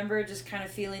remember just kind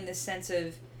of feeling this sense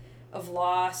of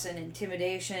loss and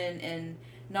intimidation and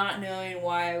not knowing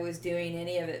why I was doing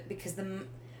any of it, because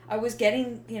I was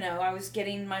getting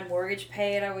my mortgage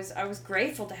paid. I was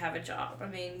grateful to have a job. I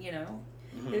mean,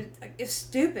 it's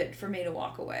stupid for me to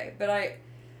walk away, but I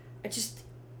just,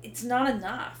 it's not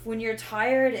enough. When you're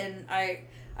tired, and I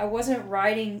wasn't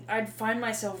writing, I'd find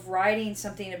myself writing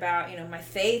something about, my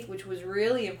faith, which was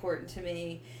really important to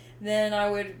me. Then I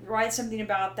would write something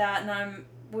about that, and I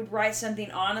would write something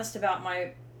honest about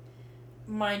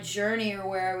my journey or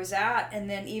where I was at. And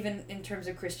then even in terms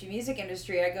of Christian music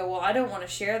industry, I go, well, I don't want to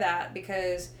share that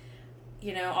because,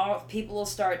 all people will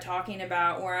start talking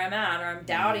about where I'm at, or I'm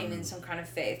doubting in some kind of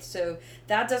faith. So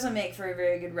that doesn't make for a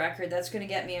very good record. That's going to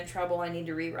get me in trouble. I need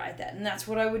to rewrite that. And that's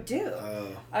what I would do.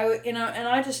 I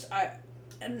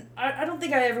don't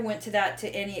think I ever went to that to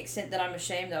any extent that I'm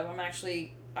ashamed of.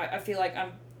 I feel like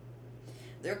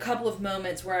there are a couple of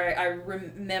moments where I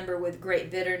remember with great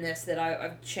bitterness that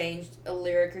I've changed a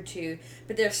lyric or two,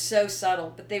 but they're so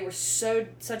subtle. But they were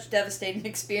such devastating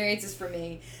experiences for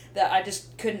me that I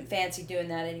just couldn't fancy doing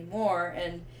that anymore.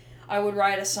 And I would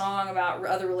write a song about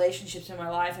other relationships in my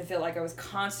life. I felt like I was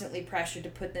constantly pressured to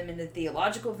put them in the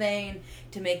theological vein,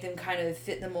 to make them kind of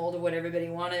fit the mold of what everybody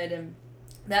wanted, and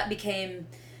that became,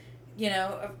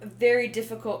 a very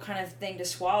difficult kind of thing to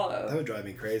swallow. That would drive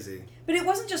me crazy. But it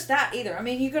wasn't just that either. I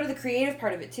mean, you go to the creative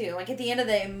part of it too. Like, at the end of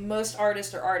the day, most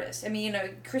artists are artists. I mean,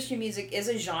 Christian music is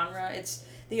a genre. It's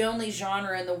the only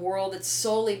genre in the world that's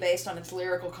solely based on its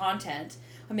lyrical content.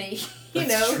 I mean,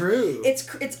 That's true.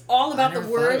 It's all about the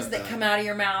words about that come out of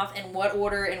your mouth and what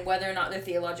order and whether or not they're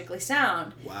theologically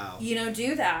sound. Wow.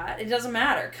 Do that. It doesn't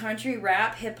matter. Country,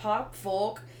 rap, hip-hop,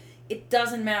 folk, it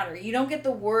doesn't matter. You don't get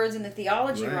the words and the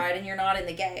theology right and you're not in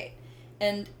the gate.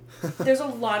 And there's a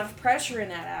lot of pressure in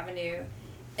that avenue.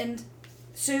 And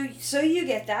so you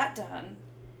get that done.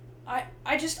 I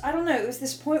don't know. It was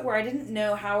this point where I didn't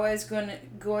know how I was going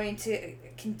to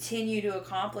continue to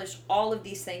accomplish all of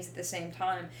these things at the same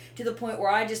time, to the point where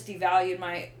I just devalued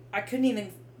I couldn't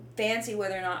even fancy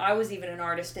whether or not I was even an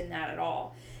artist in that at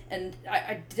all. And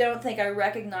I don't think I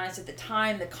recognized at the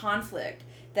time the conflict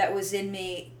that was in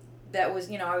me, that was,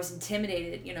 I was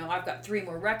intimidated. I've got 3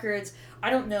 more records. I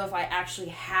don't know if I actually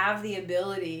have the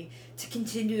ability to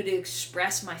continue to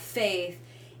express my faith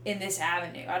in this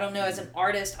avenue. I don't know, as an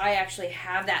artist, I actually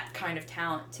have that kind of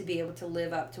talent to be able to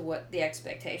live up to what the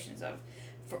expectations of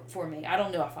for me. I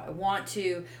don't know if I want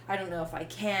to. I don't know if I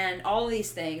can. All of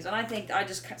these things. And I think I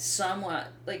just somewhat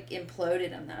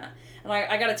imploded on that. And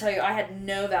I got to tell you, I had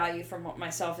no value for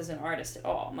myself as an artist at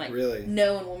all. I'm like, really?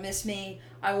 No one will miss me.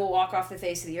 I will walk off the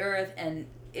face of the earth and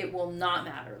it will not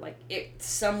matter.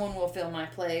 Someone will fill my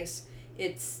place.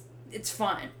 It's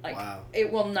fine. Wow.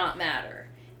 It will not matter.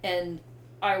 And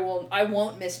I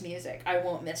won't miss music. I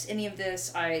won't miss any of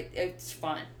this. It's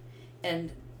fun.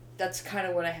 And that's kind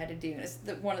of what I had to do. And it's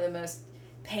one of the most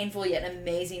painful yet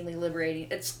amazingly liberating.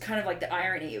 It's kind of like the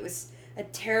irony. It was a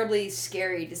terribly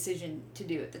scary decision to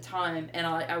do at the time, and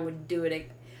I would do it.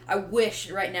 I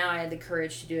wish right now I had the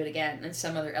courage to do it again in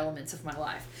some other elements of my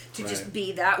life. To just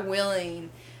be that willing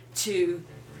to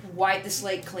wipe the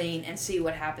slate clean and see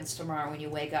what happens tomorrow when you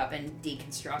wake up and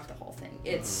deconstruct the whole thing.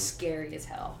 It's scary as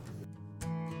hell.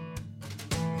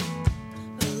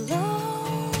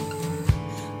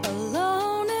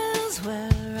 Alone is where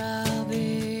I'll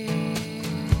be,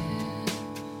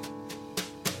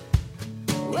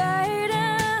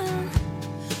 waiting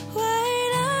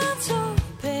so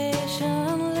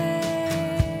patiently.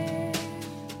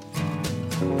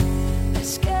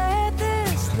 Escape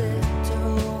this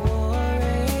little war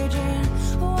raging,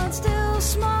 one still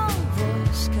small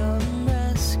voice come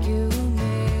rescue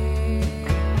me.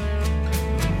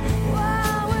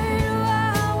 While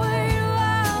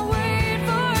wait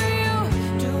for you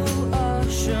to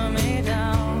usher me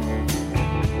down.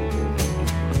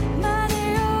 Many,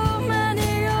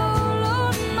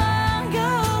 Lord, my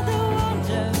God, the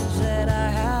wonders that I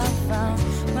have found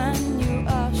when you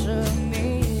usher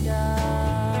me down.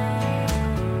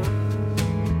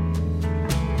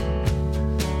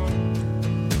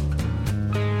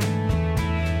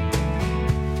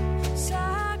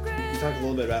 You talked a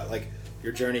little bit about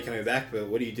your journey coming back, but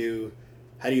what do you do?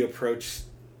 How do you approach,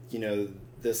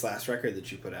 this last record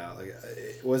that you put out?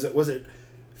 Was it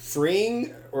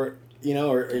freeing or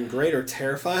great or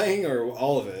terrifying or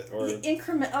all of it? Or It was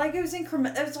increment.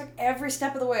 It was every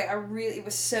step of the way. It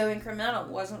was so incremental.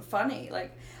 It wasn't funny.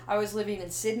 I was living in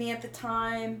Sydney at the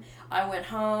time. I went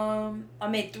home. I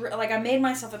made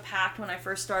myself a pact when I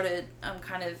first started.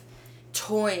 Kind of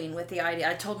toying with the idea.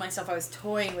 I told myself I was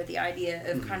toying with the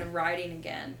idea of kind of writing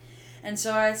again. And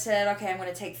so I said, okay, I'm going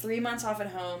to take 3 months off at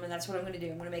home, and that's what I'm going to do.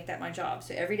 I'm going to make that my job.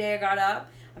 So every day I got up,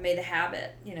 I made a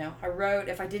habit. I wrote.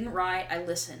 If I didn't write, I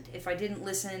listened. If I didn't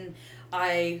listen,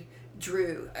 I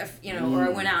drew. Or I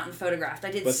went out and photographed. I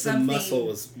did something. But the muscle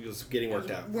was getting worked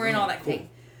out. We're in all that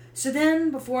thing. So then,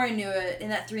 before I knew it, in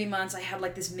that 3 months, I had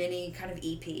this mini kind of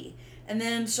EP. And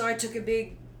then, so I took a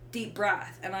big, deep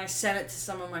breath, and I sent it to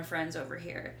some of my friends over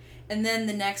here. And then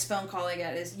the next phone call I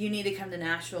get is, you need to come to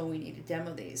Nashville, we need to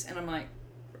demo these. And I'm like,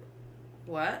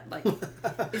 what?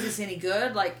 Is this any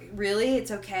good? Really?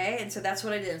 It's okay? And so that's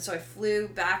what I did. And so I flew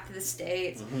back to the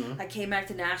States. I came back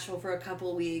to Nashville for a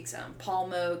couple of weeks. Paul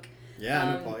Moak, Yeah,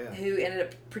 I know Paul, yeah. who ended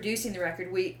up producing the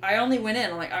record. I only went in,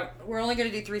 I'm like, we're only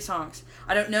going to do 3 songs.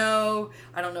 I don't know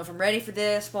if I'm ready for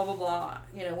this, blah, blah, blah.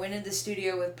 Went into the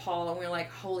studio with Paul, and we were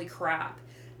like, holy crap.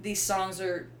 These songs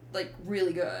are like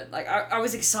really good. Like I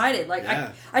was excited. Like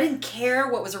Yeah. I didn't care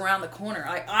what was around the corner.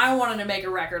 Like I wanted to make a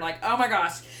record. Like, oh my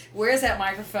gosh, where's that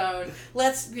microphone?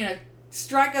 Let's, you know,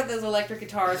 strike up those electric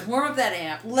guitars, warm up that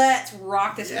amp. Let's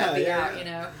rock this puppy out, you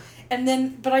know. And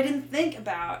then, but I didn't think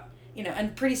about, you know,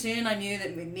 and pretty soon I knew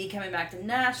that with me coming back to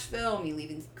Nashville, me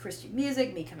leaving Christian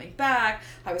music, me coming back,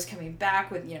 I was coming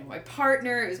back with, you know, my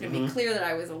partner. It was going to be clear that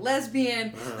I was a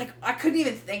lesbian. Like, I couldn't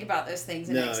even think about those things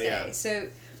the next day. So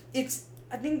it's,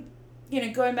 I think, you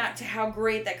know, going back to how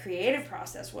great that creative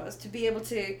process was, to be able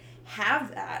to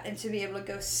have that and to be able to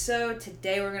go, so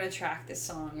today we're going to track this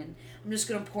song and I'm just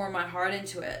going to pour my heart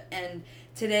into it. And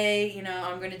today, you know,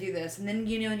 I'm going to do this. And then,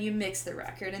 you know, you mix the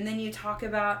record. And then you talk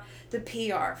about the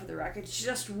PR for the record.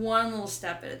 Just one little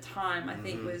step at a time, I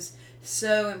think, was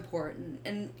so important.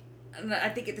 And I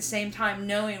think at the same time,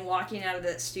 knowing, walking out of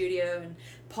that studio, and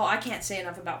Paul, I can't say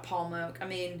enough about Paul Moak. I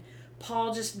mean,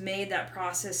 Paul just made that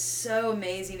process so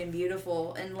amazing and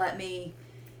beautiful and let me,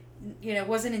 you know, it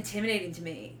wasn't intimidating to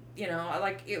me. You know,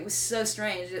 like, it was so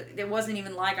strange. It wasn't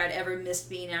even like I'd ever missed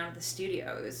being out of the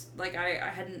studio. It was like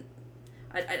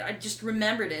I just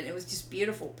remembered it. It was just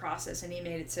beautiful process, and he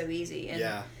made it so easy.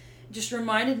 And just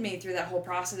reminded me through that whole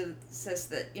process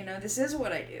that, you know, this is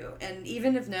what I do. And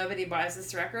even if nobody buys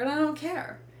this record, I don't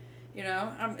care. You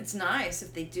know, it's nice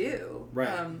if they do.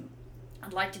 Right.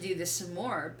 I'd like to do this some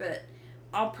more, but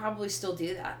I'll probably still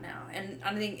do that now. And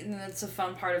I think that's a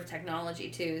fun part of technology,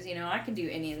 too, is, you know, I can do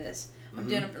any of this. I'm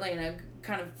doing, you know,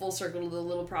 kind of full circle to the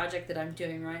little project that I'm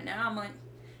doing right now. I'm like,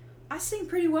 I sing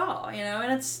pretty well, you know,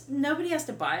 and it's, nobody has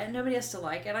to buy it, nobody has to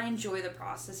like it. I enjoy the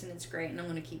process, and it's great, and I'm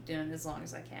going to keep doing it as long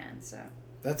as I can, so.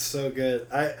 That's so good.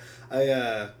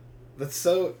 That's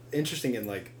so interesting and,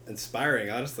 like,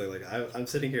 inspiring, honestly. Like, I'm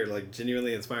sitting here, like,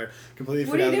 genuinely inspired. Completely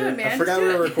what are you doing, man? I forgot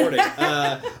we were recording.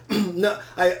 No,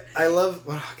 I love,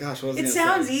 oh, gosh, what was I It gonna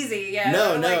sounds say? easy, yeah.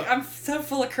 No. Like, I'm so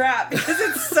full of crap because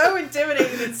it's so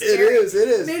intimidating and scary. It is.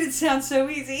 It made it sound so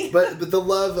easy. But the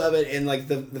love of it, and, like,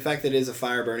 the fact that it is a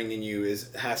fire burning in you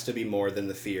has to be more than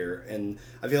the fear. And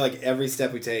I feel like every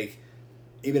step we take,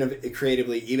 even if it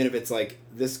creatively, even if it's like,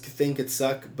 this thing could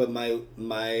suck, but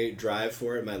my drive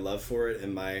for it, my love for it,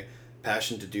 and my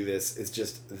passion to do this is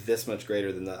just this much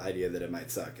greater than the idea that it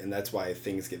might suck. And that's why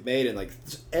things get made. And, like,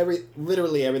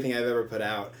 literally everything I've ever put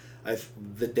out,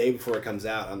 the day before it comes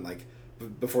out, I'm like,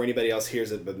 before anybody else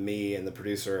hears it but me and the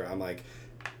producer, I'm like,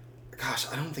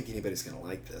 gosh, I don't think anybody's gonna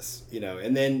like this, you know.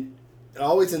 And then it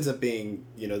always ends up being,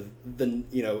 you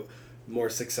know, more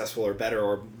successful or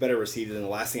better received than the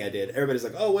last thing I did. Everybody's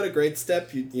like, oh, what a great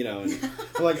step, you know. And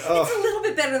I'm like, oh, it's a little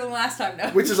bit better than last time, though.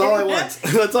 Which is all I want.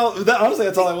 Honestly,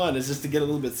 that's all I want, is just to get a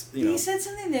little bit, you know. You said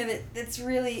something there that's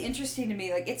really interesting to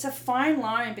me. Like, it's a fine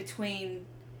line between,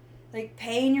 like,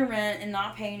 paying your rent and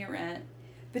not paying your rent,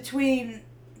 between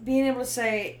being able to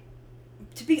say,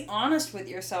 to be honest with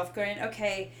yourself, going,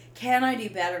 okay, can I do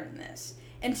better in this?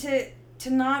 And to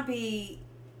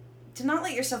not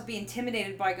let yourself be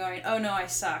intimidated by going, oh no, I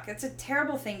suck. That's a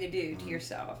terrible thing to do to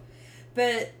yourself.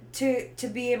 But to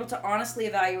be able to honestly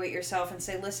evaluate yourself and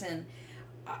say, listen,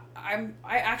 I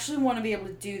actually want to be able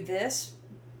to do this.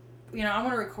 You know, I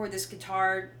want to record this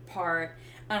guitar part,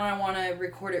 and I want to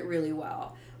record it really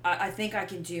well. I think I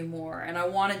can do more, and I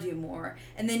want to do more.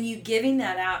 And then you giving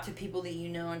that out to people that you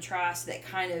know and trust that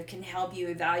kind of can help you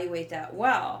evaluate that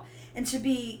well. And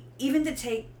even to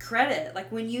take credit,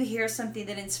 like when you hear something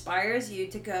that inspires you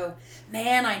to go,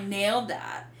 man, I nailed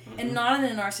that. Mm-hmm. And not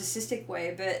in a narcissistic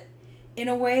way, but in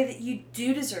a way that you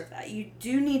do deserve that. You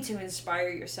do need to inspire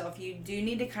yourself. You do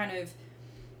need to kind of,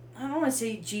 I don't want to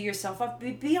say G yourself up,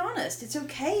 but be honest. It's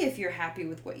okay if you're happy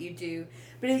with what you do.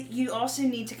 But you also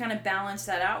need to kind of balance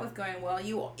that out with going, well,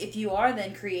 if you are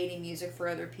then creating music for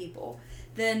other people,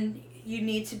 then you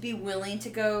need to be willing to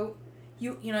go,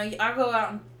 you know, I go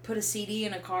out and put a CD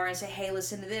in a car and say, hey,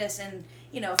 listen to this. And,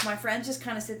 you know, if my friends just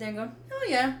kind of sit there and go, oh,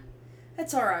 yeah,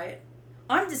 that's all right.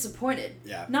 I'm disappointed.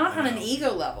 Yeah. Not on an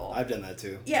ego level. I've done that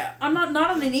too. Yeah. I'm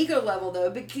not on an ego level,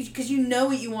 though, because you know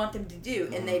what you want them to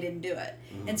do, and they didn't do it.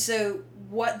 Mm-hmm. And so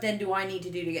what then do I need to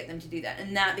do to get them to do that?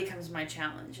 And that becomes my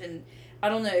challenge. And I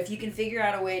don't know, if you can figure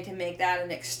out a way to make that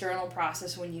an external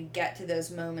process when you get to those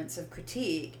moments of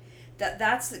critique,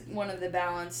 that's one of the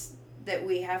balance that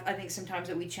we have, I think sometimes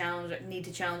that we need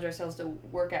to challenge ourselves to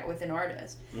work at with an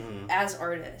artist, as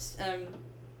artists.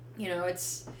 You know,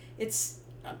 it's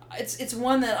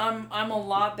one that I'm a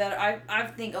lot better. I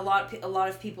think a lot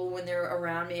of people when they're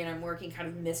around me and I'm working kind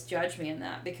of misjudge me in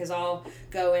that, because I'll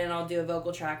go in and I'll do a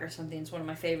vocal track or something. It's one of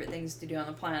my favorite things to do on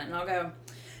the planet, and I'll go,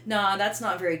 nah, that's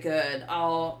not very good.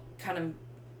 I'll kind of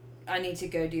I need to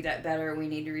go do that better. We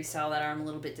need to resell that, or I'm a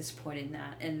little bit disappointed in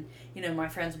that. And, my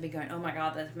friends will be going, oh my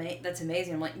God, that's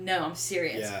amazing. I'm like, no, I'm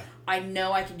serious. Yeah. I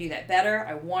know I can do that better.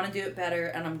 I want to do it better,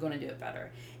 and I'm going to do it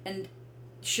better. And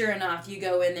sure enough, you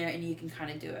go in there and you can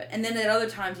kind of do it. And then at other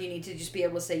times you need to just be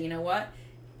able to say, you know what?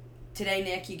 Today,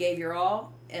 Nick, you gave your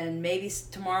all, and maybe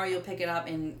tomorrow you'll pick it up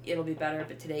and it'll be better,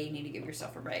 but today you need to give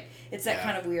yourself a break. It's that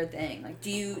kind of weird thing. Like, do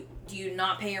you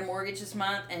not pay your mortgage this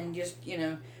month and just,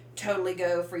 totally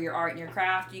go for your art and your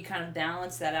craft? You kind of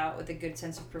balance that out with a good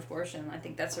sense of proportion. I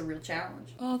think that's a real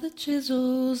challenge. All the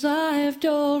chisels I've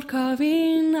dulled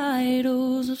carving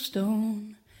idols of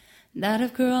stone that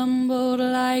have crumbled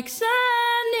like sand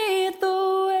neath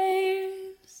the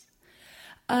waves.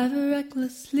 I've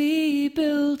recklessly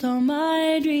built all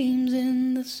my dreams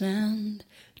in the sand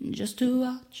just to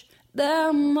watch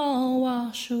them all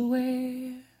wash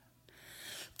away.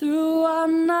 Through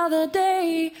another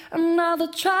day, another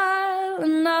trial,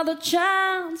 another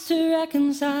chance to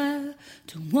reconcile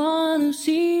to one who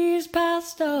sees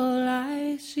past all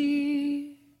I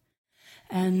see.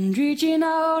 And reaching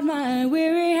out my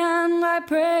weary hand, I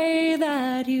pray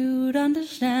that you'd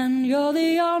understand you're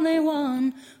the only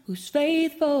one who's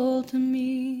faithful to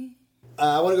me.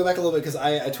 I want to go back a little bit because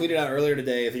I tweeted out earlier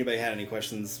today if anybody had any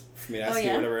questions for me to ask you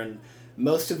or whatever, and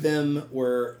most of them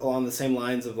were along the same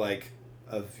lines of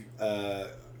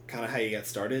kind of how you got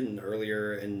started and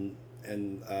earlier in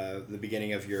the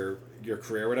beginning of your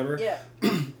career or whatever. Yeah.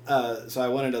 So I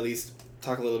wanted to at least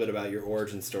talk a little bit about your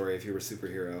origin story if you were a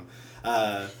superhero.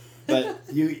 But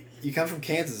you come from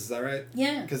Kansas, is that right?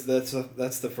 Yeah. Because that's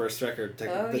the first record,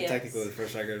 yes. technically the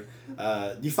first record.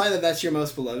 Do you find that that's your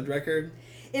most beloved record?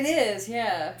 It is,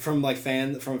 yeah. From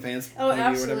fans. Oh, point of view or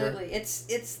absolutely. whatever?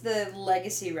 It's the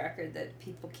legacy record that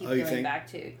people keep you going think? back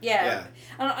to. Yeah.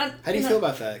 How do you feel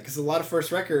about that? Because a lot of first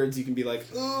records, you can be like,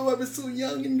 oh, I was so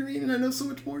young and green, and I know so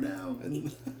much more now.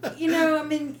 And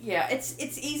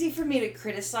it's easy for me to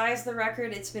criticize the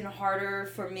record. It's been harder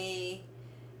for me,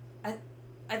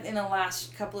 in the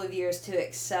last couple of years, to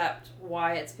accept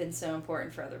why it's been so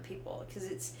important for other people, because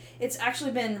it's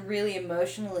actually been really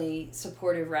emotionally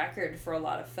supportive record for a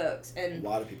lot of folks, and a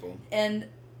lot of people, and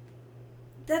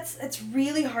it's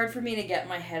really hard for me to get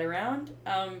my head around.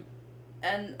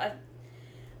 And I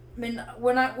mean,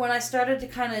 when I started to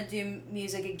kind of do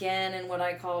music again and what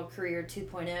I call career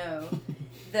 2.0,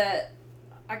 that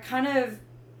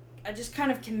I just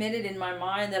kind of committed in my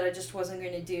mind that I just wasn't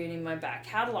going to do any of my back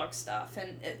catalog stuff.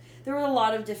 And there were a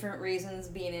lot of different reasons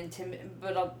being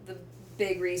but the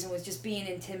big reason was just being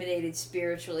intimidated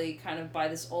spiritually kind of by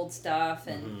this old stuff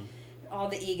and all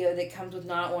the ego that comes with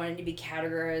not wanting to be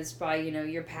categorized by,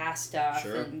 your past stuff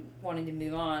and wanting to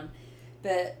move on.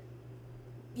 But,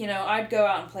 I'd go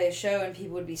out and play a show and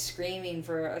people would be screaming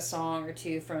for a song or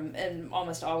two and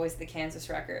almost always the Kansas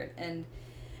record.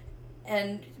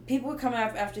 And people would come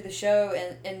up after the show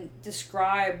and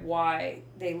describe why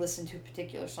they listened to a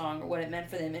particular song or what it meant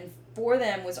for them. And for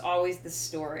them was always the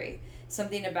story,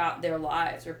 something about their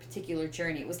lives or a particular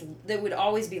journey. That would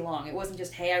always be long. It wasn't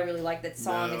just, hey, I really like that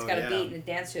song. It's got a beat and a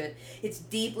dance to it. It's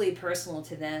deeply personal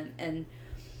to them. And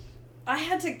I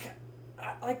had to,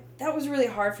 that was really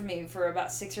hard for me for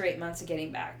about 6 or 8 months of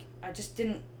getting back. I just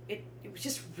didn't, it was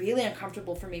just really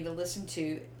uncomfortable for me to listen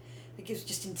to. It was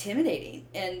just intimidating.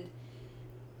 And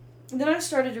then I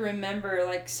started to remember,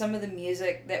 some of the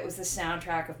music that was the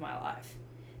soundtrack of my life.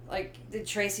 Like the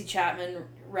Tracy Chapman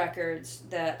records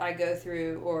that I go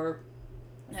through, or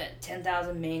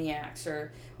 10,000 Maniacs,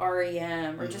 or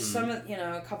R.E.M., or just some of,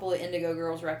 a couple of Indigo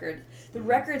Girls records. The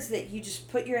records that you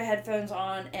just put your headphones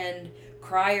on and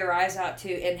cry your eyes out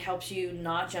to and helps you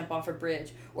not jump off a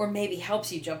bridge, or maybe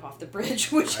helps you jump off the bridge,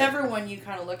 whichever one you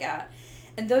kind of look at.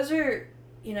 And those are...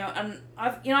 and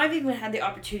I've even had the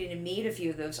opportunity to meet a few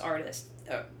of those artists,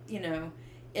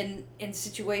 in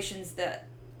situations that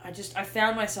I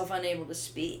found myself unable to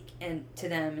speak to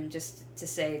them and just to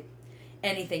say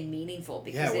anything meaningful,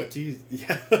 because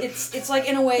it's like,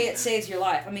 in a way, it saves your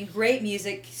life. I mean, great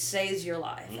music saves your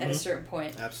life at a certain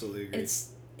point. Absolutely agree.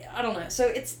 I don't know. So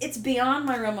it's beyond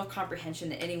my realm of comprehension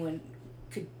that anyone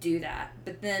could do that.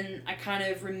 But then I kind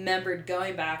of remembered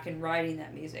going back and writing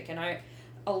that music, and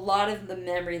a lot of the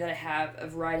memory that I have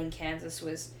of writing Kansas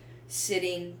was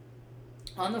sitting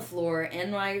on the floor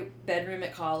in my bedroom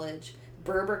at college,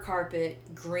 Berber carpet,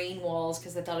 green walls,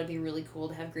 because I thought it'd be really cool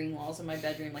to have green walls in my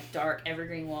bedroom, like dark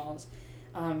evergreen walls.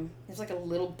 It was like a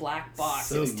little black box.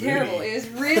 So it was moody. Terrible.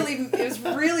 It was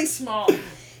really small.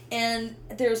 And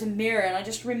there was a mirror, and I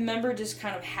just remember just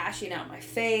kind of hashing out my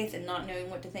faith and not knowing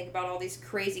what to think about all these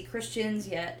crazy Christians,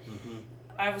 yet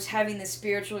I was having this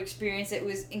spiritual experience. It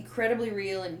was incredibly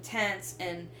real and intense,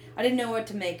 and I didn't know what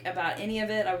to make about any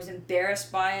of it. I was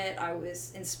embarrassed by it. I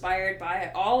was inspired by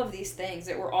it. All of these things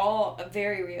that were all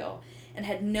very real, and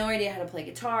had no idea how to play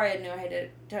guitar. I had no idea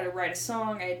how to write a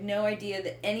song. I had no idea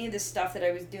that any of the stuff that I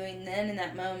was doing then in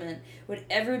that moment would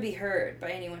ever be heard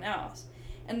by anyone else.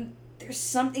 And there's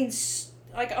something,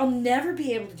 like, I'll never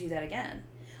be able to do that again.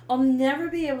 I'll never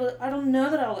be able to, I don't know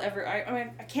that I'll ever, I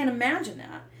mean, I can't imagine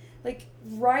that. Like,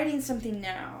 writing something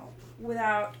now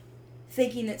without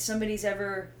thinking that somebody's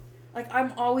ever, like,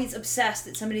 I'm always obsessed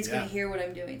that somebody's going to hear what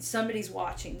I'm doing. Somebody's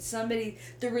watching.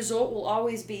 The result will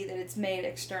always be that it's made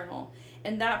external.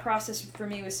 And that process for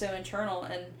me was so internal,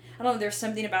 and I don't know, there's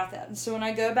something about that. And so when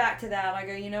I go back to that, I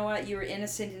go, you know what, you were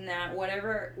innocent in that.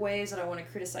 Whatever ways that I want to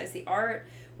criticize the art,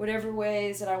 whatever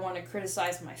ways that I want to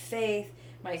criticize my faith,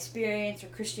 my experience, or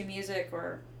Christian music,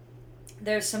 or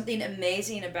there's something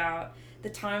amazing about the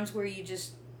times where you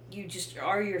just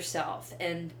are yourself,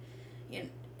 and you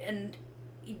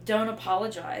don't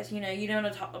apologize. You don't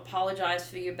apologize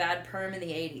for your bad perm in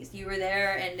the 80s. You were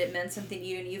there, and it meant something to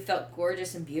you, and you felt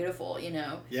gorgeous and beautiful,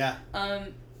 Yeah.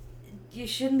 You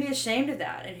shouldn't be ashamed of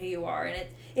that and who you are. And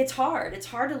it's hard. It's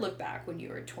hard to look back when you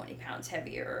were 20 pounds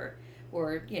heavier,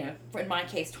 or in my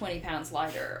case, 20 pounds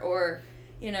lighter, or,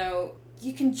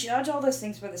 you can judge all those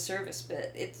things by the surface,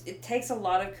 but it takes a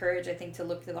lot of courage, I think, to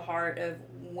look to the heart of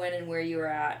when and where you were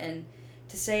at, and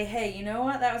to say, hey, you know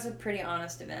what, that was a pretty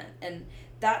honest event. And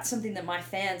that's something that my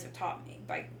fans have taught me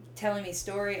by telling me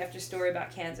story after story about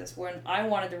Kansas. When I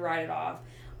wanted to write it off,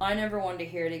 I never wanted to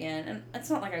hear it again. And it's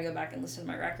not like I go back and listen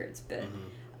to my records, but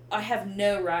I have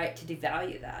no right to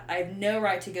devalue that. I have no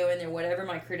right to go in there, whatever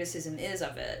my criticism is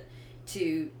of it,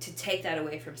 to take that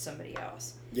away from somebody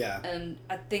else. Yeah. And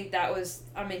I think that was,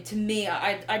 to me,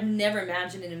 I'd never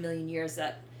imagined in a million years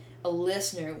that a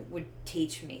listener would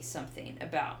teach me something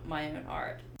about my own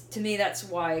art. To me, that's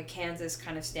why Kansas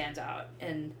kind of stands out.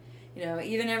 And,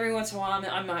 even every once in a while,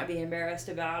 I might be embarrassed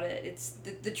about it. It's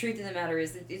the truth of the matter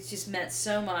is that it's just meant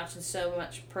so much, and so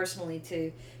much personally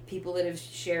to people that have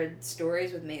shared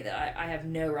stories with me, that I have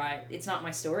no right. It's not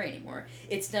my story anymore.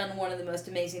 It's done one of the most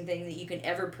amazing things that you can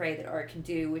ever pray that art can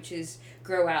do, which is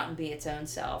grow out and be its own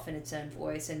self and its own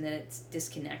voice, and then it's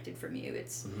disconnected from you.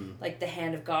 It's like the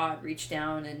hand of God reached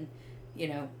down and,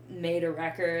 made a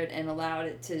record and allowed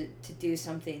it to do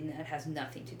something that has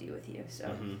nothing to do with you.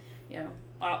 So,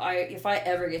 if I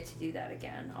ever get to do that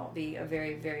again, I'll be a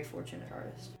very, very fortunate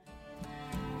artist.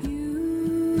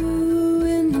 You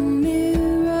in the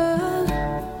mirror,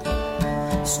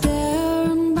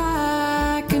 staring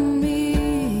back at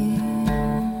me.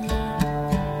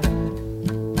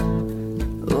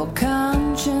 Oh,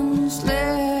 conscience,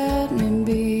 let me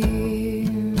be.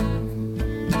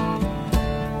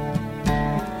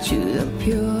 To the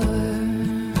pure,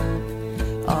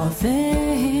 all things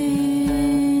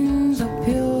are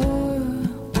pure.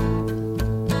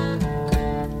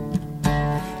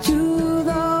 To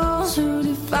those who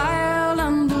defile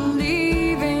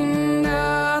unbelieving,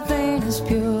 nothing is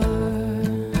pure.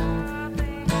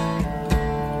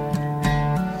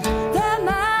 Their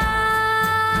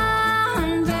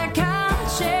minds, their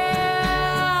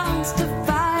conscience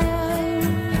defiled.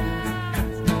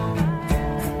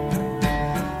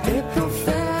 They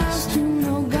profess to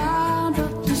know God,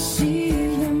 but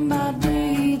deceive Him by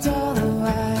deeds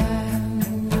otherwise.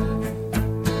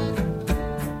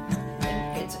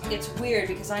 It's weird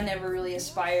because I never really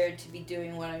aspired to be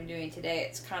doing what I'm doing today.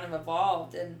 It's kind of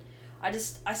evolved, and I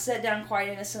sat down quite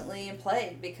innocently and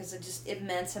played because it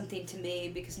meant something to me,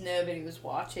 because nobody was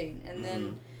watching. And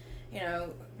then,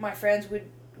 my friends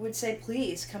would say,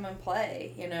 please come and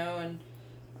play, and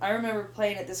I remember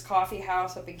playing at this coffee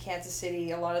house up in Kansas City.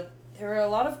 There were a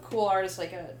lot of cool artists,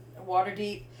 like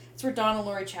Waterdeep. It's where Don and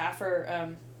Lori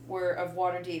Chaffer were of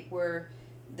Waterdeep, where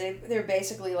they're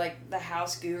basically like the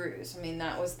house gurus.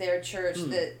 That was their church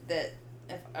that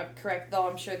if I'm correct, though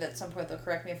I'm sure that at some point they'll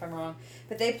correct me if I'm wrong,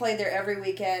 but they played there every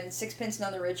weekend. Sixpence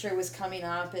None the Richer was coming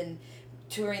up and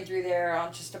touring through there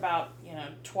on just about,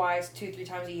 twice, 2-3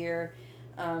 times a year.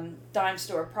 Dime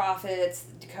Store Prophets,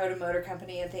 Dakota Motor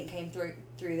Company, I think, came through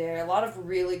there. A lot of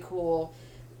really cool,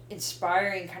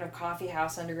 inspiring kind of coffee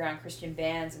house underground Christian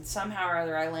bands, and somehow or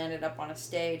other I landed up on a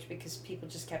stage because people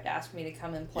just kept asking me to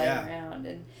come and play around,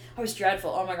 and I was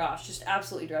dreadful. Oh my gosh, just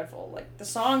absolutely dreadful. Like, the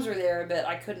songs were there, but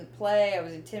I couldn't play. I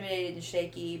was intimidated and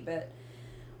shaky, but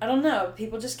I don't know,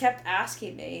 people just kept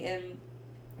asking me, and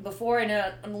before I know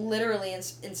it, I'm literally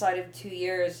inside of 2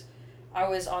 years I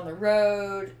was on the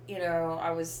road, you know,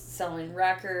 I was selling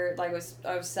record, like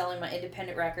I was selling my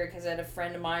independent record because I had a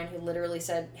friend of mine who literally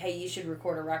said, hey, you should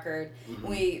record a record. Mm-hmm.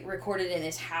 We recorded in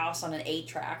his house on an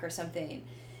 8-track or something.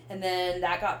 And then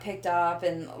that got picked up,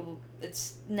 and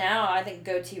it's now, I think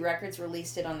Goatee Records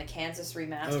released it on the Kansas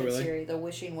Remastered series, the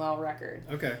Wishing Well record.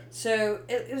 Okay. So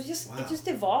it was just, it just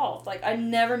evolved. Like, I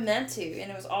never meant to,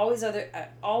 and it was always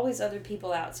other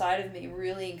people outside of me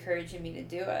really encouraging me to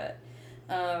do it.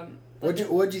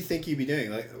 What'd you think you'd be doing?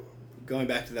 Like, going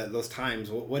back to those times,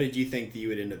 what did you think that you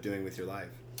would end up doing with your life?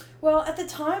 Well, at the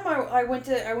time, I went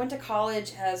to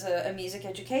college as a music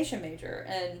education major,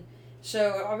 and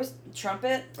so I was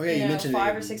trumpet, you mentioned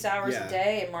 5 or 6 hours a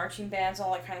day, and marching bands,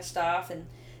 all that kind of stuff. And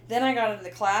then I got into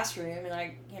the classroom, and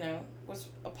I, was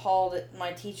appalled at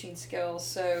my teaching skills.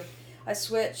 So I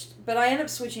switched, but I ended up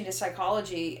switching to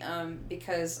psychology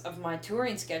because of my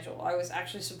touring schedule. I was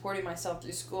actually supporting myself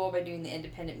through school by doing the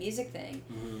independent music thing.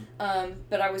 Mm-hmm.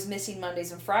 But I was missing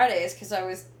Mondays and Fridays because I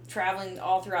was traveling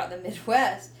all throughout the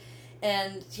Midwest.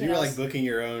 And so you were like booking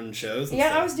your own shows?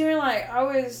 Yeah, I was doing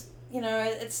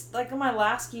it's like in my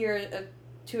last year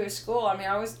to a school. I mean,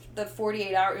 I was the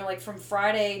 48-hour, like from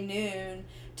Friday noon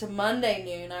to Monday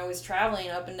noon, I was traveling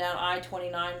up and down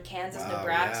I-29, Kansas,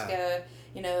 Nebraska,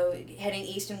 heading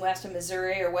east and west of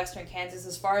Missouri or western Kansas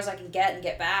as far as I could get and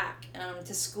get back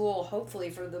to school, hopefully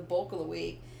for the bulk of the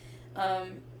week.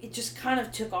 It just kind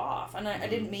of took off, and I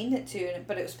didn't mean it to,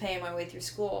 but it was paying my way through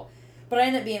school. But I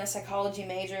ended up being a psychology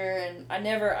major, and I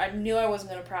knew I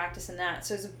wasn't going to practice in that.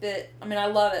 So it was a bit, I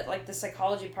love it. Like, the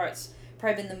psychology part's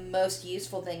probably been the most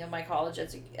useful thing of my college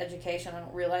education. I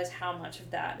don't realize how much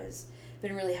of that has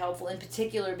been really helpful, in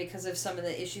particular because of some of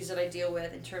the issues that I deal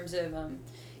with in terms of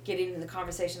getting in the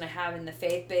conversation I have in the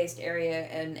faith-based area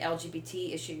and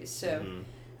LGBT issues. So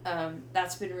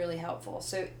that's been really helpful.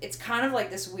 So it's kind of like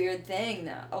this weird thing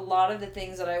that a lot of the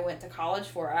things that I went to college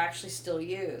for I actually still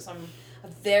use. I'm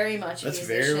very much a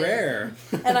musician. That's very rare.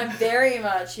 And I'm very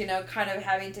much, kind of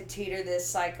having to tutor this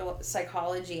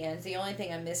psychology end. The only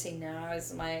thing I'm missing now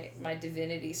is my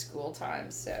divinity school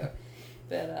time. So,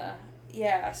 but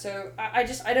so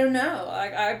I don't know.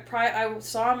 I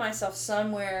saw myself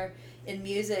somewhere in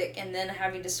music and then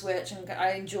having to switch, and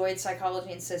I enjoyed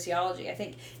psychology and sociology. I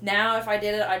think now if I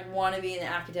did it, I'd want to be in the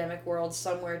academic world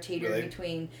somewhere teetering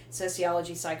between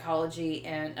sociology, psychology,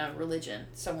 and religion,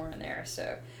 somewhere in there.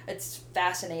 So it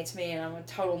fascinates me, and I'm a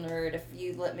total nerd. If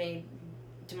you let me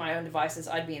to my own devices,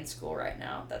 I'd be in school right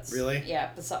now. That's really? Yeah.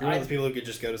 You're one of those people who could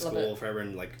just go to school forever and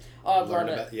I'd learn love about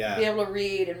it. Be able to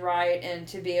read and write, and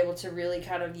to be able to really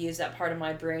kind of use that part of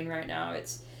my brain right now.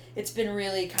 It's been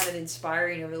really kind of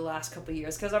inspiring over the last couple of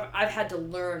years because I've had to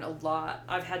learn a lot.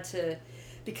 I've had to,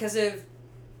 because of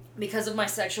my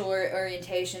sexual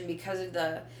orientation, because of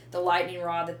the lightning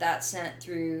rod that sent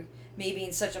through me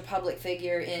being such a public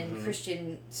figure in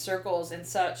Christian circles and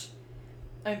such.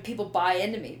 I mean, people buy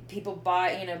into me. People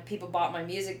bought my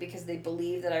music because they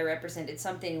believed that I represented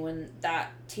something. When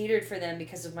that teetered for them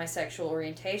because of my sexual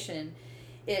orientation,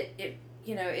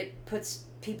 it puts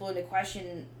people into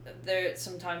question there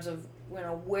sometimes of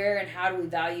where and how do we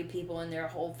value people and their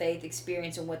whole faith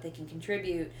experience and what they can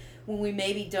contribute when we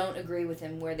maybe don't agree with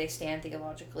them where they stand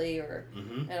theologically or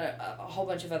a whole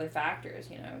bunch of other factors.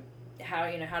 How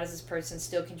does this person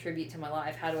still contribute to my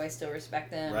life? How do I still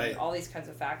respect them? Right. All these kinds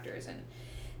of factors. And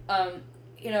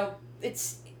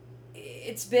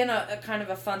it's been a kind of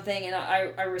a fun thing, and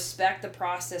I respect the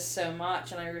process so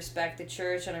much, and I respect the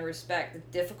church, and I respect the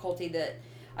difficulty that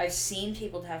I've seen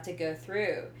people have to go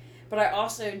through. But I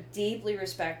also deeply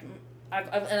respect,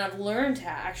 I've learned to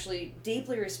actually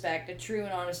deeply respect a true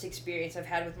and honest experience I've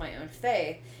had with my own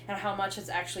faith, and how much it's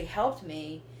actually helped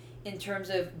me in terms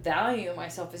of valuing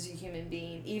myself as a human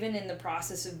being, even in the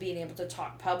process of being able to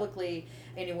talk publicly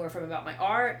anywhere from about my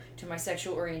art to my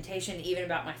sexual orientation, even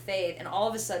about my faith. And all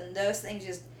of a sudden those things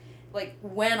just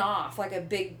went off like a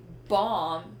big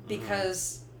bomb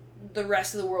because the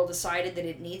rest of the world decided that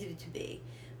it needed to be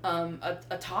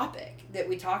a topic that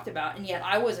we talked about, and yet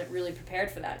I wasn't really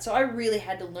prepared for that. So I really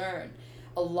had to learn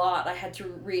a lot. I had to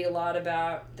read a lot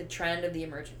about the trend of the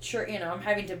emergent church. I'm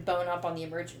having to bone up on the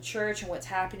emergent church and what's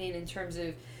happening in terms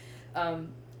of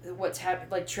what's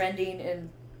trending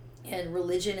in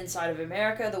religion inside of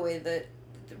America, the way that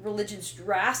religion's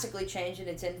drastically changed in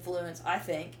its influence, I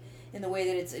think, in the way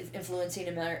that it's influencing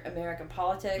American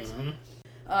politics.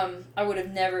 I would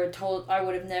have never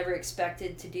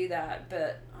expected to do that,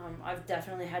 but I've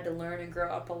definitely had to learn and grow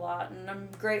up a lot, and I'm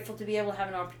grateful to be able to have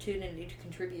an opportunity to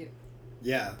contribute.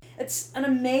 Yeah. It's an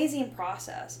amazing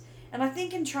process, And I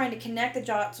think in trying to connect the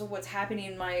dots of what's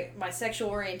happening in my sexual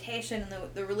orientation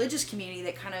and the religious community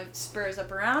that kind of spurs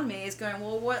up around me is going,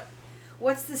 well,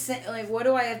 what's the like, what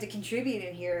do I have to contribute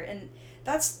in here? And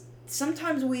that's,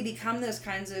 sometimes we become those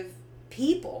kinds of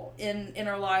people in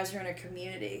our lives or in a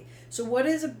community. So what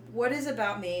is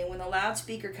about me when the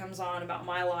loudspeaker comes on about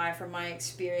my life or my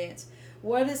experience?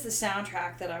 What is the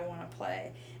soundtrack that I want to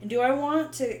play? And do I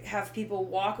want to have people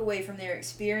walk away from their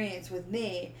experience with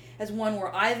me as one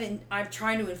where I'm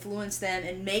trying to influence them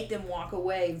and make them walk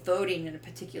away voting in a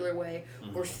particular way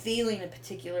or feeling a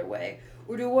particular way?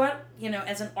 Or do what,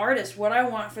 as an artist, what I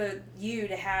want for you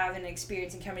to have an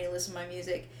experience in coming to listen to my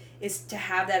music is to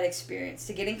have that experience,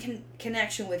 to get in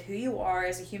connection with who you are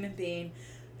as a human being,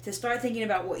 to start thinking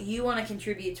about what you want to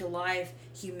contribute to life,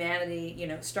 humanity,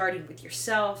 starting with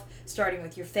yourself, starting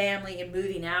with your family, and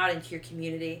moving out into your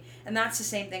community. And that's the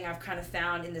same thing I've kind of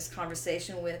found in this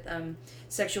conversation with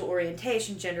sexual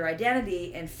orientation, gender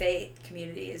identity, and faith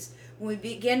communities. When we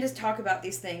begin to talk about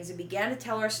these things and began to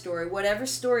tell our story, whatever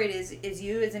story it is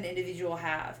you as an individual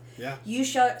have. Yeah. You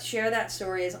share that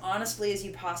story as honestly as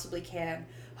you possibly can.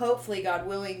 Hopefully, God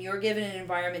willing, you're given an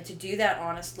environment to do that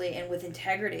honestly and with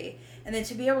integrity. And then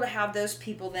to be able to have those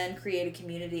people then create a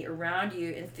community around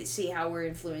you and see how we're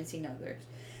influencing others.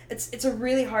 It's a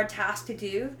really hard task to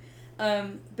do,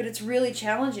 but it's really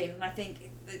challenging. And I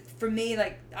think for me,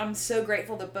 like, I'm so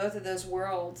grateful that both of those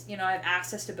worlds, I have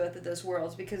access to both of those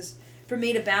worlds, because for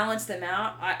me to balance them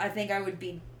out, I think I would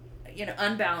be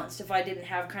unbalanced if I didn't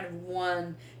have kind of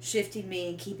one shifting me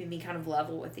and keeping me kind of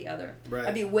level with the other. Right.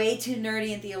 I'd be way too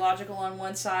nerdy and theological on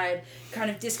one side,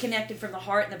 kind of disconnected from the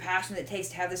heart and the passion that it takes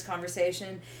to have this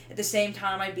conversation. At the same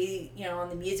time, I'd be, on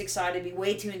the music side, I'd be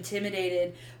way too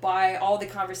intimidated by all the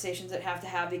conversations that have to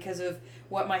have because of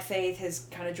what my faith has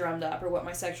kind of drummed up or what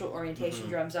my sexual orientation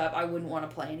drums up. I wouldn't want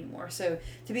to play anymore. So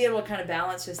to be able to kind of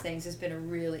balance those things has been a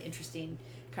really interesting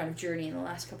kind of journey in the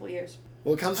last couple of years.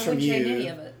 Well, it comes I from wouldn't you. change any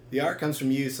of it. The art comes from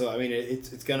you, so I mean,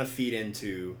 it's gonna feed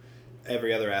into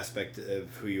every other aspect of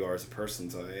who you are as a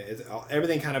person. So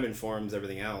everything kind of informs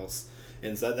everything else,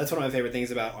 and so that's one of my favorite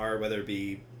things about art, whether it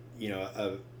be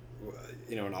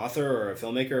an author or a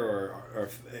filmmaker or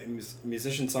a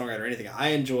musician, songwriter, or anything. I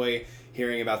enjoy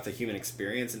hearing about the human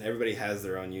experience, and everybody has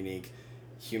their own unique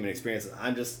human experience.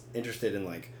 I'm just interested in,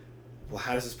 like, well,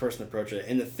 how does this person approach it,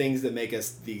 and the things that make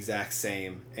us the exact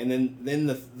same, and then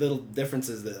the little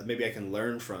differences that maybe I can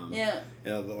learn from. Yeah.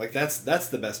 Like that's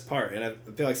the best part, and I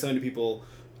feel like so many people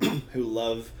who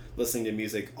love listening to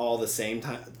music, all the same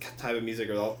type of music,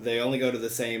 or they only go to the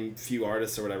same few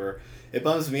artists or whatever. It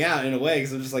bums me out in a way,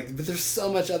 because I'm just like, but there's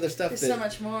so much other stuff. There's so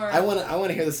much more. I want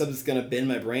to hear the stuff that's gonna bend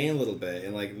my brain a little bit,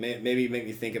 and like maybe make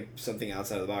me think of something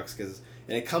outside of the box,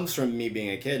 and it comes from me being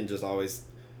a kid and just always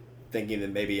thinking that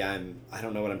maybe I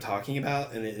don't know what I'm talking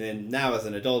about, and then now as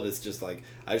an adult, it's just like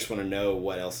I just want to know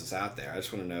what else is out there. I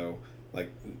just want to know, like,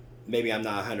 maybe I'm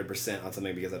not 100% on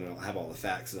something because I don't have all the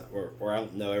facts, or I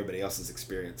don't know everybody else's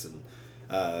experience, and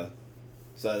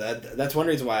so that's one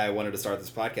reason why I wanted to start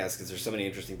this podcast, because there's so many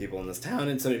interesting people in this town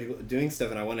and so many people doing stuff,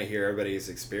 and I want to hear everybody's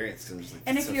experience. I'm just like,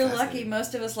 and if so you're lucky,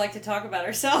 most of us like to talk about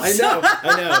ourselves.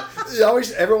 I know.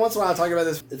 Always, every once in a while, I talk about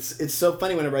this. It's so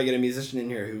funny whenever I get a musician in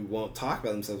here who won't talk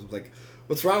about themselves. I'm like,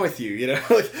 what's wrong with you?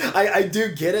 Like, I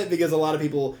do get it, because a lot of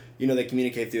people, they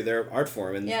communicate through their art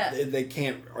form, and they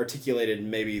can't articulate it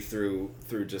maybe through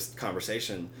just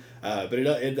conversation. But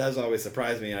it does always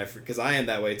surprise me, because I am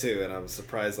that way too, and I'm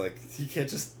surprised, like, you can't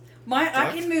just.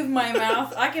 I can move my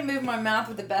mouth. I can move my mouth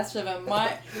with the best of them.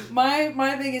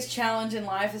 My biggest challenge in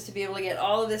life is to be able to get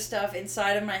all of this stuff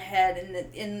inside of my head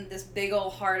and in this big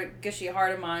old gushy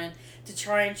heart of mine, to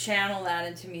try and channel that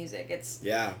into music.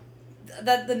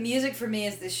 That the music for me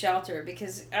is this shelter,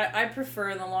 because I prefer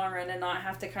in the long run to not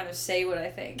have to kind of say what I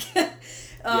think.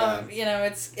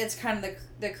 It's kind of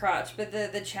the crutch, but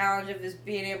the challenge of is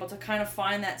being able to kind of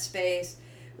find that space.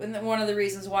 And one of the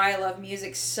reasons why I love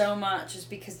music so much is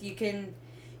because you can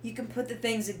put the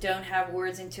things that don't have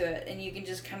words into it, and you can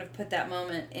just kind of put that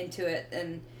moment into it.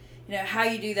 And how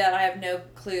you do that, I have no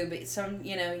clue, but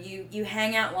you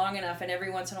hang out long enough, and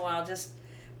every once in a while, just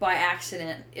by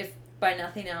accident, if by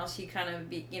nothing else, you kind of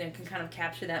can kind of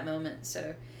capture that moment.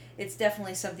 So it's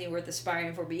definitely something worth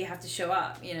aspiring for, but you have to show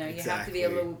up. Exactly. You have to be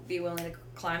able to be willing to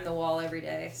climb the wall every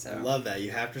day. So I love that.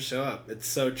 You have to show up. It's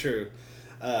so true.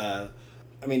 I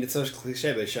mean, it's so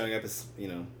cliche, but showing up is,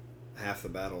 half the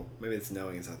battle. Maybe it's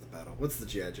knowing is half the battle. What's the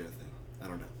G.I. Joe thing? I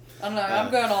don't know. I don't know.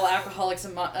 I'm going all Alcoholics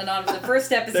Anonymous. The first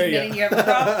step is There you admitting go. you have a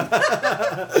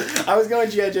problem. I was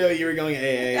going G.I. Joe, you were going AA.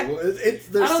 There's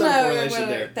I don't some know correlation what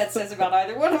there. that says about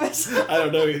either one of us. I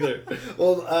don't know either.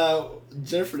 Well,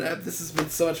 Jennifer Knapp, this has been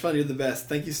so much fun. You're the best.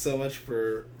 Thank you so much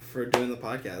for doing the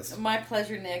podcast. My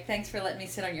pleasure, Nick. Thanks for letting me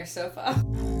sit on your sofa.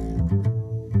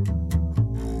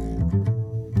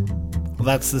 Well,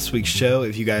 that's this week's show.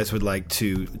 If you guys would like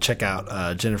to check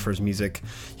out Jennifer's music,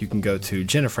 you can go to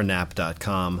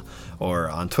jenniferknapp.com, or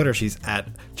on Twitter, she's at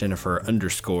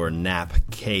Jennifer_Knapp,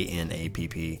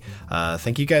 Knapp.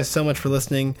 Thank you guys so much for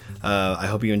listening. I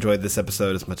hope you enjoyed this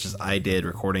episode as much as I did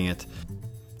recording it.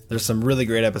 There's some really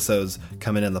great episodes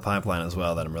coming in the pipeline as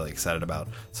well that I'm really excited about,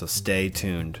 so stay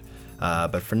tuned.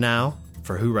 But for now,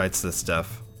 for Who Writes This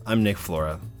Stuff, I'm Nick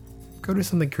Flora. Go do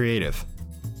something creative.